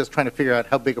part, we're just trying to figure out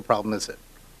how big a problem is it,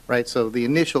 right? So the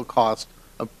initial cost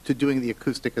to doing the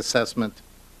acoustic assessment,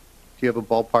 do you have a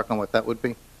ballpark on what that would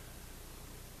be?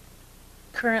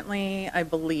 Currently, I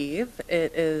believe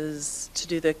it is, to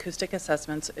do the acoustic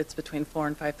assessments, it's between $4,000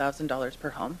 and $5,000 per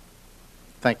home.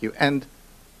 Thank you. And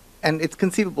it's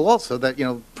conceivable also that,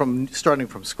 from starting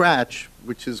from scratch,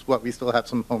 which is what we still have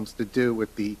some homes to do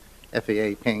with the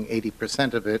FAA paying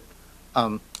 80% of it,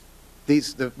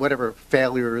 whatever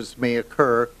failures may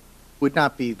occur would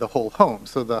not be the whole home.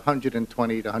 So the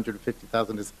 $120,000 to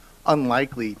 $150,000 is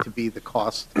unlikely to be the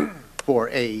cost for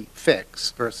a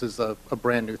fix versus a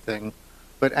brand new thing.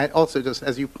 But also, just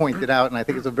as you pointed out, and I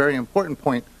think it's a very important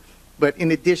point, but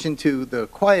in addition to the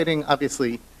quieting,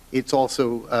 obviously, it's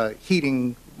also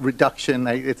heating reduction.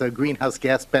 It's a greenhouse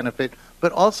gas benefit,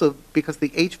 but also because the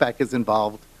HVAC is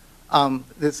involved,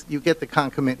 you get the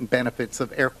concomitant benefits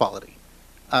of air quality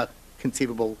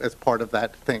conceivable as part of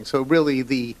that thing. So really,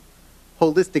 the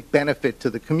holistic benefit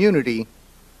to the community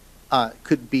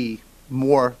could be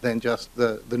more than just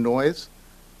the noise,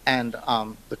 and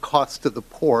the cost to the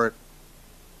port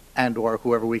and or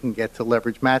whoever we can get to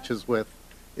leverage matches with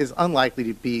is unlikely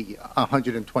to be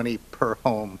 $120 per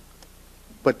home,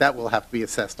 but that will have to be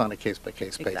assessed on a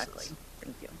case-by-case basis. Exactly.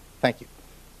 Thank you. Thank you.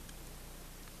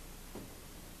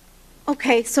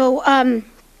 Okay, so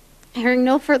hearing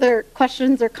no further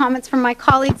questions or comments from my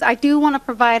colleagues, I do want to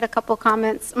provide a couple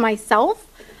comments myself.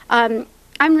 I'm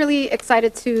really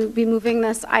excited to be moving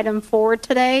this item forward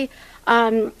today.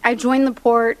 I joined the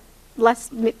port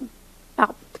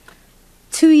about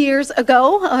 2 years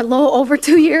ago, a little over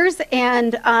 2 years,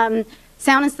 and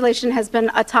sound installation has been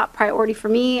a top priority for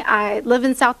me. I live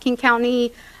in South King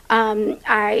County.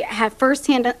 I have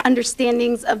firsthand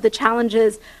understandings of the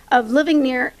challenges of living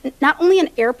near not only an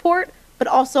airport, but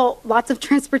also lots of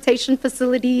transportation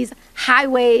facilities,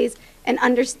 highways, and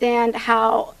understand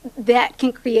how that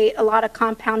can create a lot of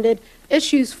compounded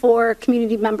issues for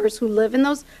community members who live in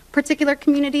those particular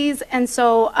communities. And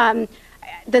so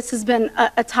this has been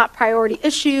a top priority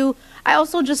issue. I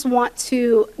also just want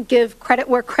to give credit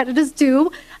where credit is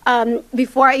due.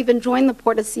 Before I even joined the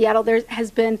Port of Seattle, there has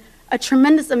been a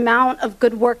tremendous amount of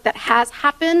good work that has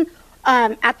happened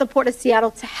at the Port of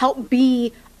Seattle to help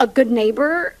be a good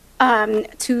neighbor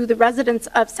to the residents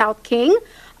of South King.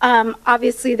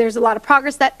 Obviously, there's a lot of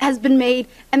progress that has been made,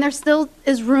 and there still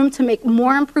is room to make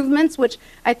more improvements, which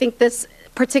I think this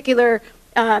particular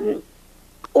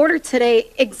order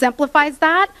today exemplifies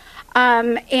that.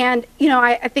 And, you know,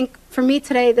 I think for me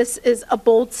today, this is a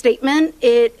bold statement.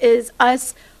 It is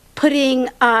us putting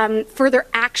further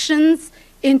actions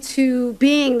into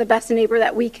being the best neighbor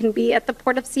that we can be at the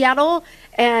Port of Seattle.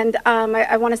 And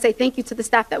I want to say thank you to the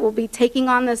staff that will be taking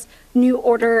on this new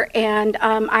order. And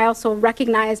I also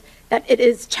recognize that it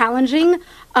is challenging.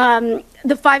 The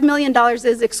 $5 million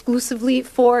is exclusively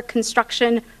for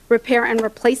construction, repair, and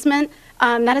replacement.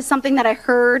 That is something that I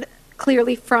heard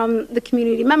clearly from the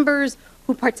community members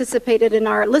who participated in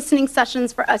our listening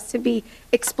sessions, for us to be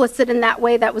explicit in that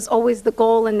way. That was always the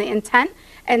goal and the intent.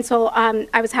 And so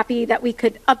I was happy that we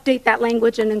could update that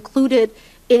language and include it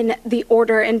in the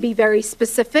order and be very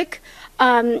specific.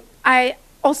 I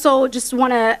also just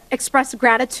want to express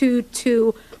gratitude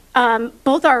to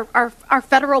both our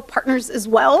federal partners as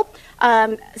well.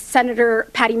 Senator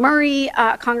Patty Murray,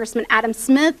 Congressman Adam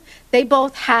Smith, they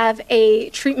both have a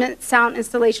Treatment, Sound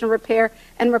Installation, Repair,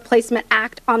 and Replacement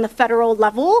Act on the federal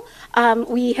level.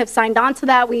 We have signed on to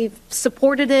that. We've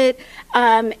supported it.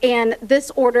 And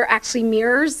this order actually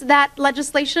mirrors that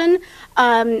legislation.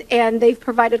 And they've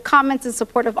provided comments in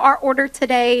support of our order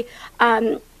today.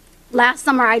 Last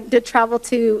summer, I did travel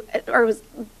to, or it was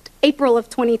April of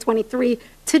 2023,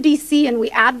 to DC, and we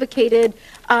advocated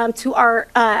to our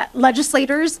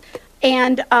legislators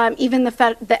and even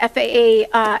the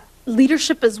FAA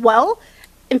leadership as well.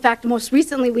 In fact, most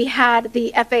recently we had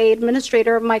the FAA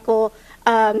administrator, Michael,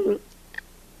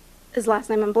 his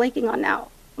last name I'm blanking on now,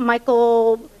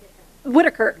 Michael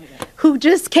Whitaker, who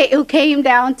came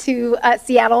down to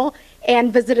Seattle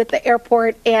and visited the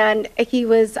airport, and he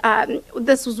was,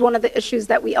 this was one of the issues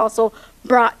that we also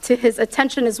brought to his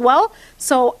attention as well.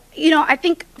 So, you know, I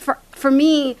think for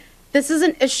me, this is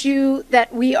an issue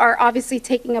that we are obviously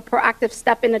taking a proactive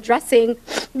step in addressing,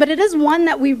 but it is one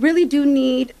that we really do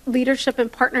need leadership and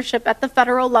partnership at the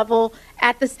federal level,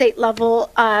 at the state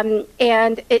level,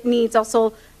 and it needs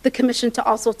also the commission to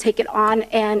also take it on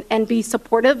and be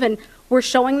supportive, and we're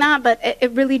showing that, but it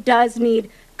really does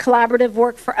need collaborative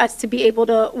work for us to be able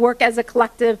to work as a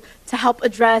collective to help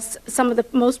address some of the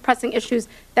most pressing issues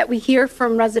that we hear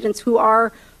from residents who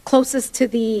are closest to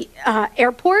the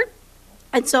airport.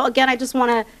 And so again, I just want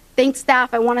to thank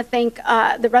staff. I want to thank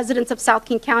the residents of South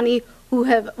King County who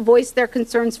have voiced their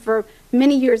concerns for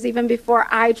many years, even before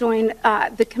I joined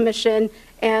the commission,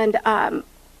 and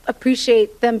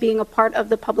appreciate them being a part of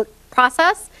the public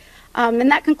process. And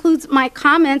that concludes my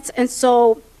comments. And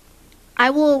so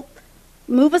I will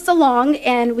move us along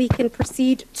and we can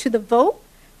proceed to the vote.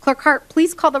 Clerk Hart,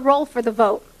 please call the roll for the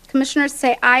vote. Commissioners,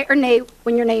 say aye or nay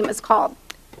when your name is called.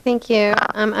 Thank you.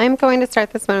 I'm going to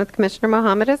start this one with Commissioner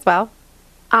Mohammed as well.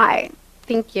 Aye.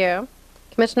 Thank you.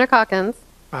 Commissioner Calkins.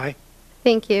 Aye.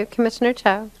 Thank you. Commissioner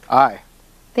Cho. Aye.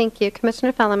 Thank you.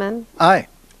 Commissioner Felleman. Aye.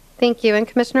 Thank you. And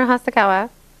Commissioner Hasagawa.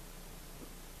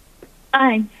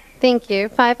 Aye. Thank you.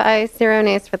 5 ayes, 0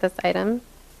 nays for this item.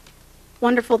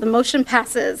 Wonderful. The motion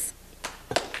passes.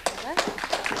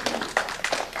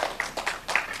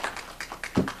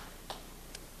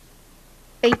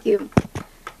 Thank you.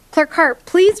 Clerk Hart,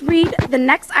 please read the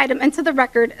next item into the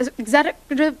record.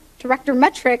 Executive Director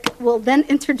Metric will then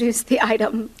introduce the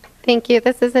item. Thank you.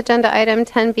 This is Agenda Item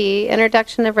 10B,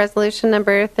 Introduction of Resolution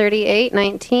Number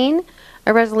 3819,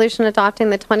 a resolution adopting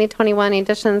the 2021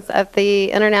 editions of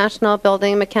the International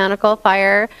Building Mechanical,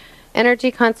 Fire,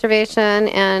 Energy Conservation,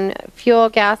 and Fuel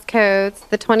Gas Codes,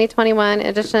 the 2021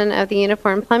 edition of the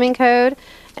Uniform Plumbing Code,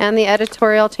 and the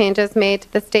editorial changes made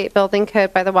to the State Building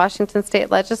Code by the Washington State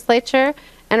Legislature,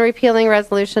 and repealing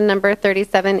Resolution Number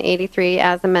 3783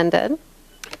 as amended.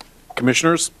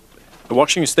 Commissioners, the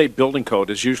Washington State Building Code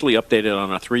is usually updated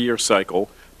on a 3-year cycle,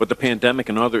 but the pandemic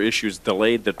and other issues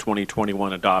delayed the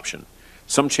 2021 adoption.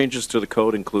 Some changes to the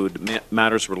code include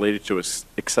matters related to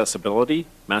accessibility,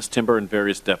 mass timber, and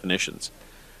various definitions.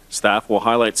 Staff will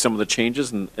highlight some of the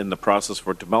changes in the process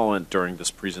for development during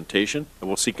this presentation, and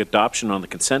will seek adoption on the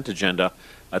consent agenda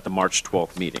at the March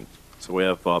 12th meeting. So we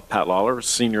have Pat Lawler,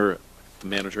 Senior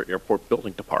Manager, Airport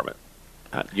Building Department.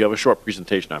 Pat, you have a short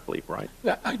presentation, I believe, right?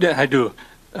 I do.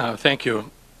 Thank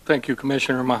you. Thank you,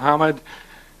 Commissioner Mohammed,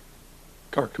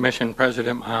 or Commission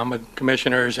President Mohammed,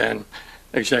 Commissioners, and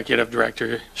Executive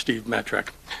Director Steve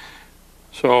Metric.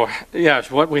 So, yes,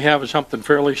 what we have is something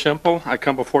fairly simple. I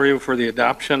come before you for the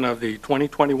adoption of the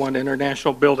 2021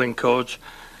 International Building Codes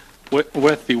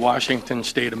with the Washington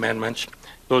State Amendments.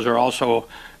 Those are also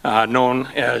known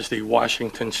as the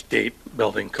Washington State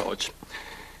Building Codes.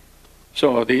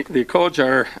 So the codes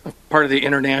are part of the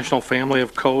international family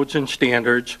of codes and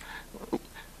standards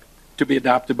to be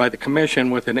adopted by the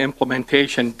Commission with an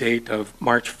implementation date of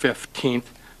March 15th,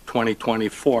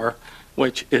 2024,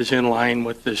 which is in line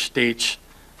with the state's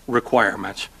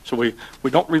requirements. So we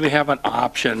don't really have an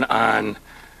option on,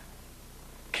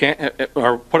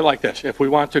 or put it like this, if we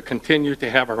want to continue to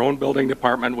have our own building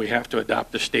department, we have to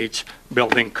adopt the state's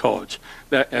building codes.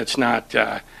 It's not,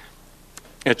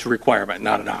 it's a requirement,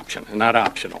 not an option, and not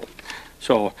optional.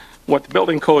 So what the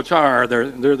building codes are,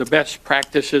 they're the best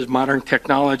practices, modern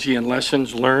technology, and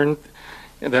lessons learned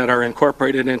that are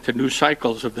incorporated into new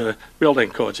cycles of the building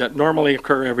codes that normally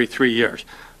occur every 3 years.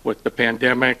 With the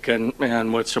pandemic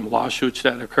and with some lawsuits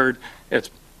that occurred, it's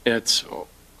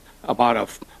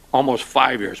about almost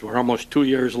 5 years. We're almost 2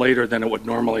 years later than it would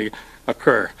normally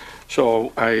occur.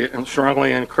 So I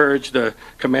strongly encourage the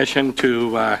commission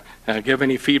to give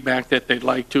any feedback that they'd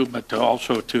like to, but to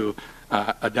also to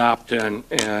adopt and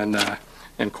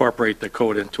incorporate the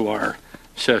code into our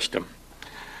system.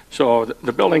 So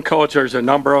the building codes, there's a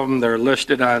number of them. They're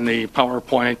listed on the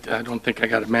PowerPoint. I don't think I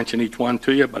got to mention each one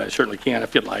to you, but I certainly can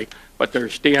if you'd like. But they're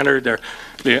standard.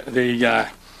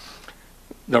 The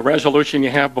resolution you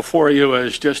have before you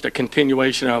is just a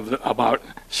continuation of about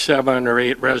 7 or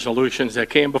 8 resolutions that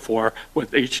came before,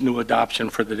 with each new adoption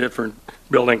for the different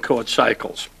building code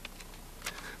cycles.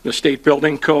 The State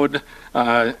Building Code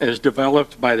is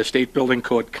developed by the State Building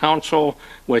Code Council,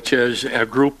 which is a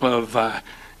group of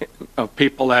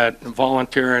people that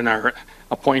volunteer and are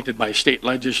appointed by state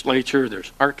legislature.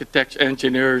 There's architects,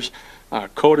 engineers,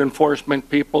 code enforcement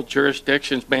people,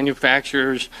 jurisdictions,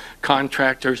 manufacturers,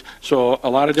 contractors. So a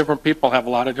lot of different people have a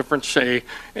lot of different say,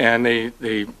 and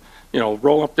they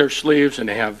roll up their sleeves, and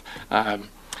they have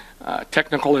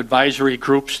technical advisory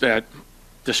groups that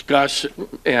discuss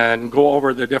and go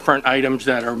over the different items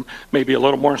that are maybe a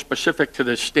little more specific to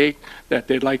the state that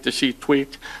they'd like to see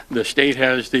tweaked. The state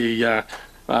has the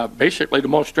basically the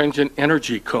most stringent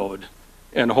energy code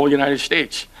in the whole United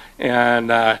States. And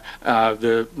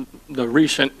the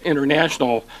recent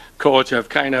international codes have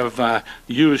kind of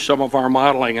used some of our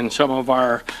modeling and some of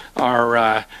our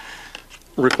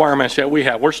requirements that we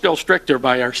have. We're still stricter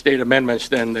by our state amendments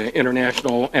than the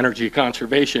International Energy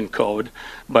Conservation Code,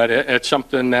 but it's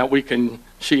something that we can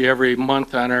see every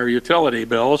month on our utility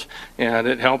bills, and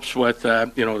it helps with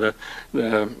the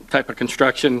type of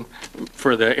construction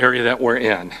for the area that we're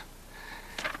in.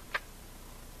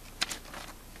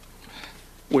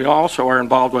 We also are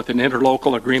involved with an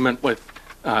interlocal agreement with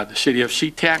the city of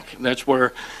SeaTac. That's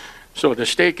where, so the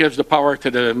state gives the power to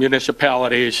the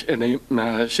municipalities, and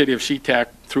the city of SeaTac,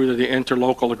 through the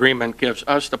interlocal agreement, gives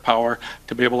us the power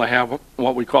to be able to have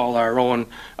what we call our own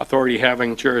authority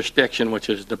having jurisdiction, which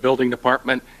is the building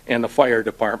department and the fire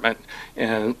department.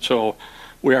 And so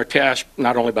we are tasked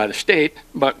not only by the state,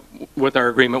 but with our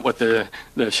agreement with the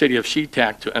city of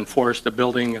SeaTac to enforce the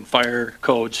building and fire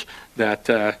codes that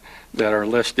are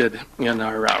listed in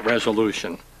our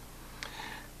resolution.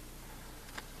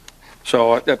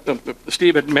 So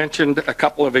Steve had mentioned a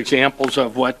couple of examples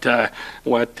of what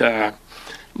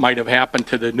might have happened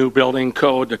to the new building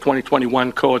code, the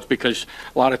 2021 codes, because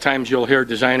a lot of times you'll hear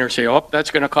designers say, oh, that's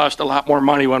going to cost a lot more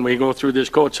money when we go through this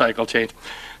code cycle change.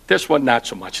 This one, not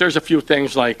so much. There's a few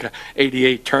things like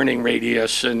 88 turning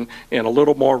radius and a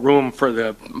little more room for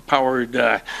the powered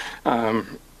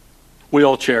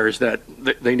wheelchairs, that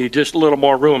they need just a little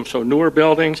more room. So newer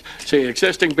buildings, say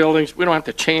existing buildings, we don't have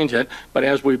to change it, but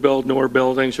as we build newer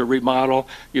buildings or remodel,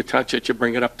 you touch it, you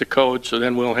bring it up to code, so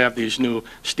then we'll have these new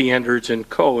standards and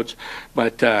codes.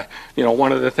 But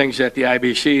one of the things that the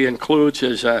IBC includes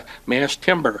is mass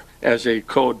timber as a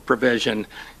code provision,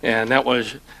 and that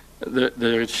was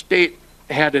the state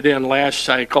had it in last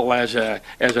cycle as an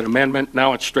amendment.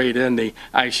 Now it's straight in the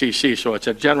ICC, so it's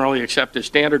a generally accepted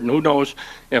standard. And who knows,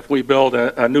 if we build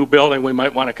a new building, we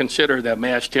might want to consider that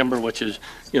mass timber, which is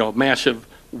massive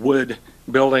wood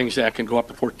buildings that can go up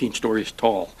to 14 stories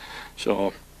tall.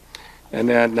 So, and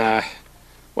then,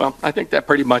 well, I think that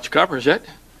pretty much covers it.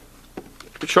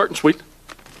 Short and sweet.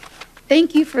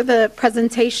 Thank you for the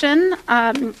presentation.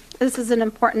 This is an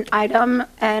important item,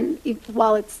 and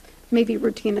while it's maybe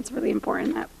routine, it's really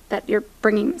important that you're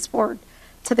bringing this forward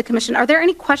to the commission. Are there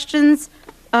any questions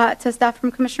to staff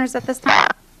from commissioners at this time?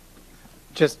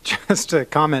 Just a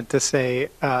comment to say,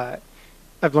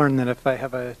 I've learned that if I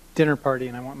have a dinner party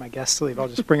and I want my guests to leave, I'll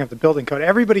just bring up the building code.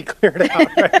 Everybody cleared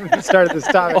out right from the start of this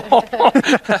topic.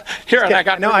 Here, and I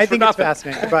got no, I think it's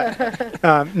fascinating.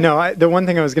 But no, the one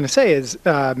thing I was going to say is,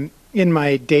 in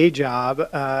my day job,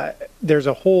 there's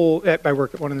a whole, I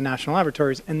work at one of the national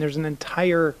laboratories, and there's an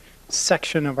entire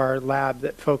section of our lab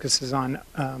that focuses on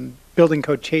building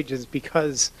code changes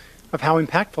because of how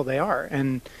impactful they are,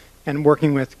 and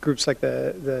working with groups like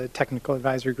the technical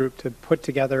advisory group to put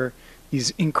together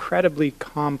these incredibly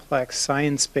complex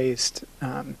science-based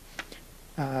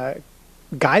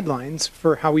guidelines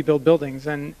for how we build buildings.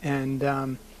 And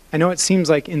I know it seems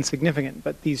like insignificant,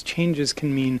 but these changes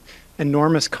can mean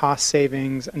enormous cost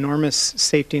savings, enormous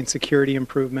safety and security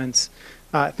improvements,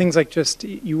 things like just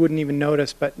you wouldn't even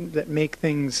notice, but that make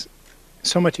things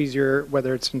so much easier,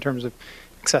 whether it's in terms of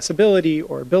accessibility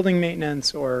or building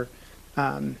maintenance or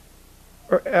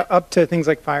up to things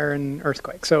like fire and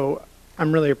earthquake. So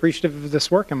I'm really appreciative of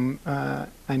this work. I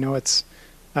know it's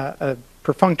a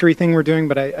perfunctory thing we're doing,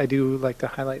 but I do like to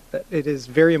highlight that it is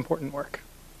very important work.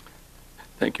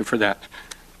 Thank you for that.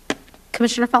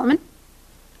 Commissioner Feldman?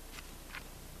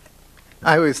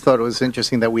 I always thought it was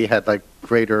interesting that we had like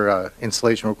greater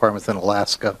installation requirements than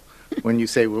Alaska. When you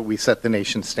say we set the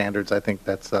nation's standards, I think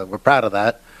that's we're proud of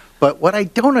that. But what I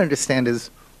don't understand is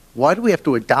why do we have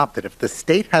to adopt it? If the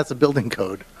state has a building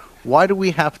code, why do we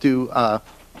have to?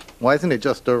 Why isn't it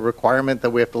just a requirement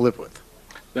that we have to live with?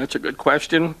 That's a good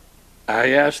question.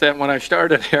 I asked that when I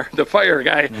started here. The fire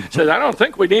guy said, I don't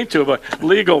think we need to, but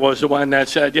legal was the one that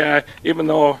said, yeah, even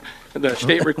though the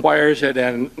state requires it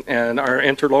and our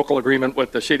interlocal agreement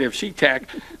with the city of SeaTac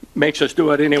makes us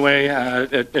do it anyway,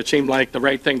 it seemed like the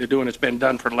right thing to do, and it's been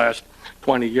done for the last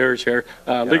 20 years here.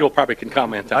 Legal probably can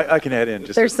comment on it. I can add in.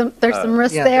 Just, there's some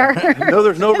risk there. No,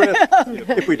 there's no risk.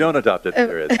 If we don't adopt it,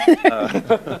 there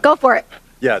is. Go for it.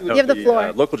 Yeah, no, you have the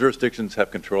floor. Local jurisdictions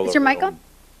have control Is over your mic their on? own-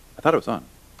 I thought it was on.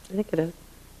 I think it is.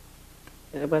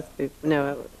 It was,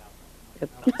 no,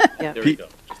 yeah.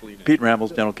 Pete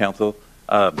Rambles, General Counsel.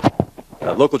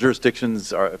 Local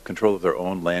jurisdictions have control of their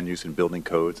own land use and building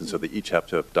codes, and so they each have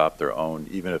to adopt their own,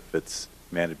 even if it's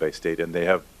mandated by state, and they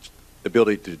have the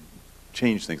ability to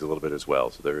change things a little bit as well,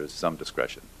 so there is some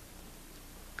discretion.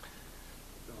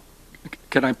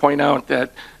 Can I point out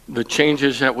that the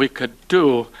changes that we could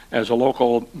do as a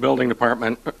local building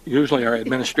department usually are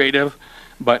administrative,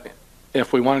 but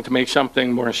if we wanted to make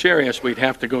something more serious, we'd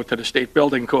have to go to the state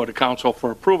building code of council for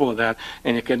approval of that,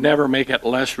 and you can never make it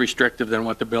less restrictive than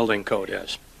what the building code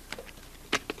is.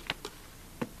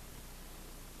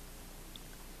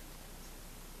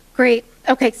 Great.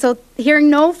 Okay, so hearing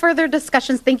no further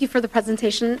discussions, thank you for the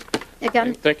presentation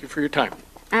again. Thank you for your time.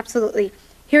 Absolutely.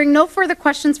 Hearing no further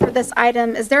questions for this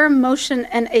item, is there a motion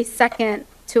and a second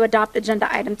to adopt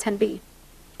agenda item 10B?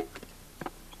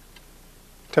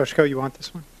 Toshiko, you want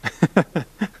this one?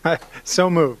 So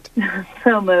moved.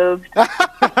 So moved.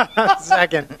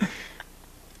 Second.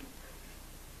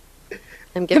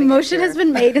 The motion has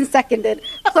been made and seconded.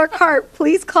 Clerk Hart,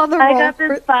 please call the roll. I got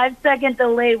this 5-second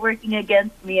delay working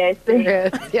against me, I think.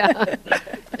 Yeah.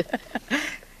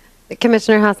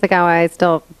 Commissioner Hasagawa, I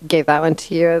still gave that one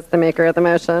to you as the maker of the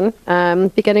motion.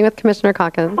 Beginning with Commissioner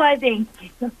Calkins. Why, thank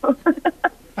you.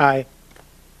 Aye.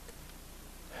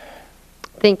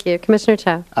 Thank you. Commissioner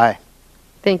Cho. Aye.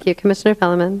 Thank you. Commissioner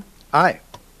Fellman. Aye.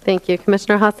 Thank you.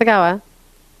 Commissioner Hasagawa.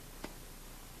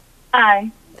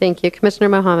 Aye. Thank you. Commissioner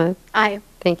Mohammed. Aye.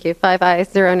 Thank you. 5 ayes,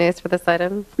 0 nays for this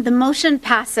item. The motion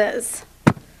passes.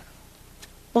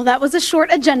 Well, that was a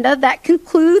short agenda. That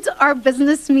concludes our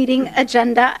business meeting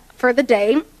agenda for the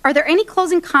day. Are there any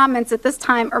closing comments at this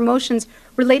time or motions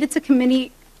related to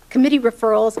committee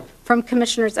referrals from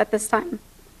commissioners at this time?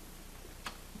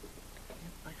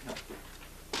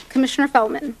 Commissioner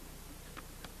Feldman.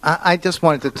 I just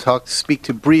wanted to speak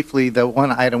to briefly, the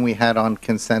one item we had on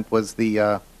consent was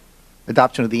the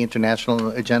adoption of the international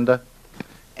agenda.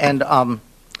 And I'm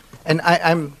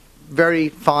very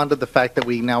fond of the fact that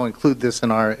we now include this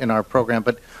in our program,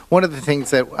 but one of the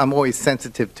things that I'm always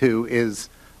sensitive to is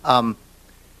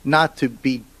not to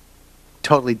be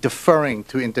totally deferring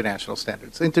to international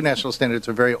standards. International standards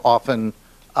are very often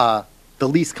the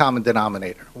least common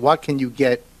denominator. What can you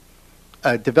get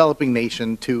a developing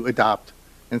nation to adopt?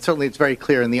 And certainly it's very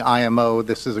clear in the IMO,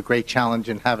 this is a great challenge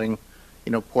in having,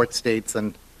 port states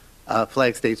and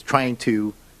flag states trying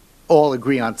to all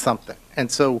agree on something.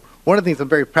 And so one of the things I'm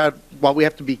very proud, while we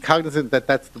have to be cognizant that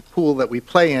that's the pool that we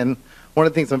play in, one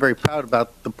of the things I'm very proud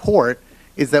about the port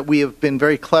is that we have been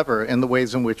very clever in the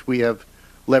ways in which we have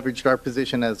leveraged our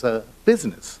position as a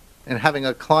business and having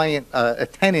a client, a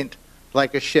tenant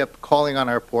like a ship calling on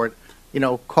our port,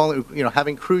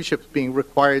 having cruise ships being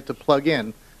required to plug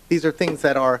in. These are things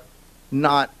that are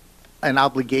not an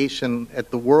obligation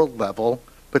at the world level,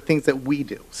 but things that we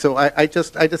do. So I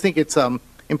just think it's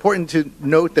important to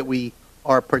note that we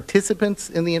are participants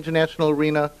in the international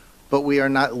arena, but we are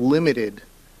not limited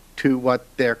to what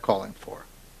they're calling for.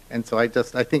 And so I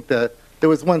think there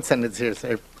was one sentence here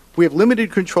saying, we have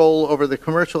limited control over the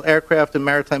commercial aircraft and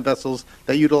maritime vessels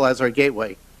that utilize our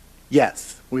gateway.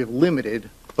 Yes, we have limited,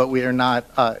 but we are not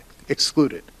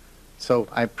excluded. So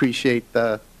I appreciate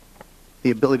the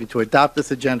ability to adopt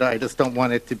this agenda. I just don't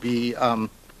want it to be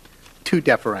too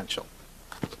deferential.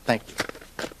 Thank you.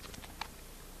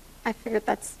 I figured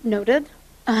that's noted.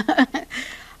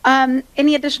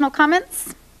 Any additional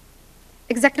comments?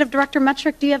 Executive Director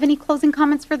Metrick, do you have any closing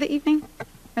comments for the evening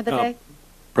or the day?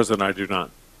 President, I do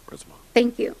not. President.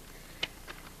 Thank you.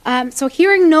 So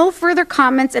hearing no further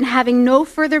comments and having no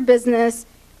further business,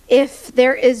 if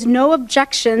there is no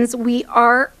objections, we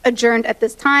are adjourned at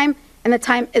this time, and the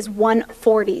time is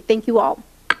 1:40. Thank you all.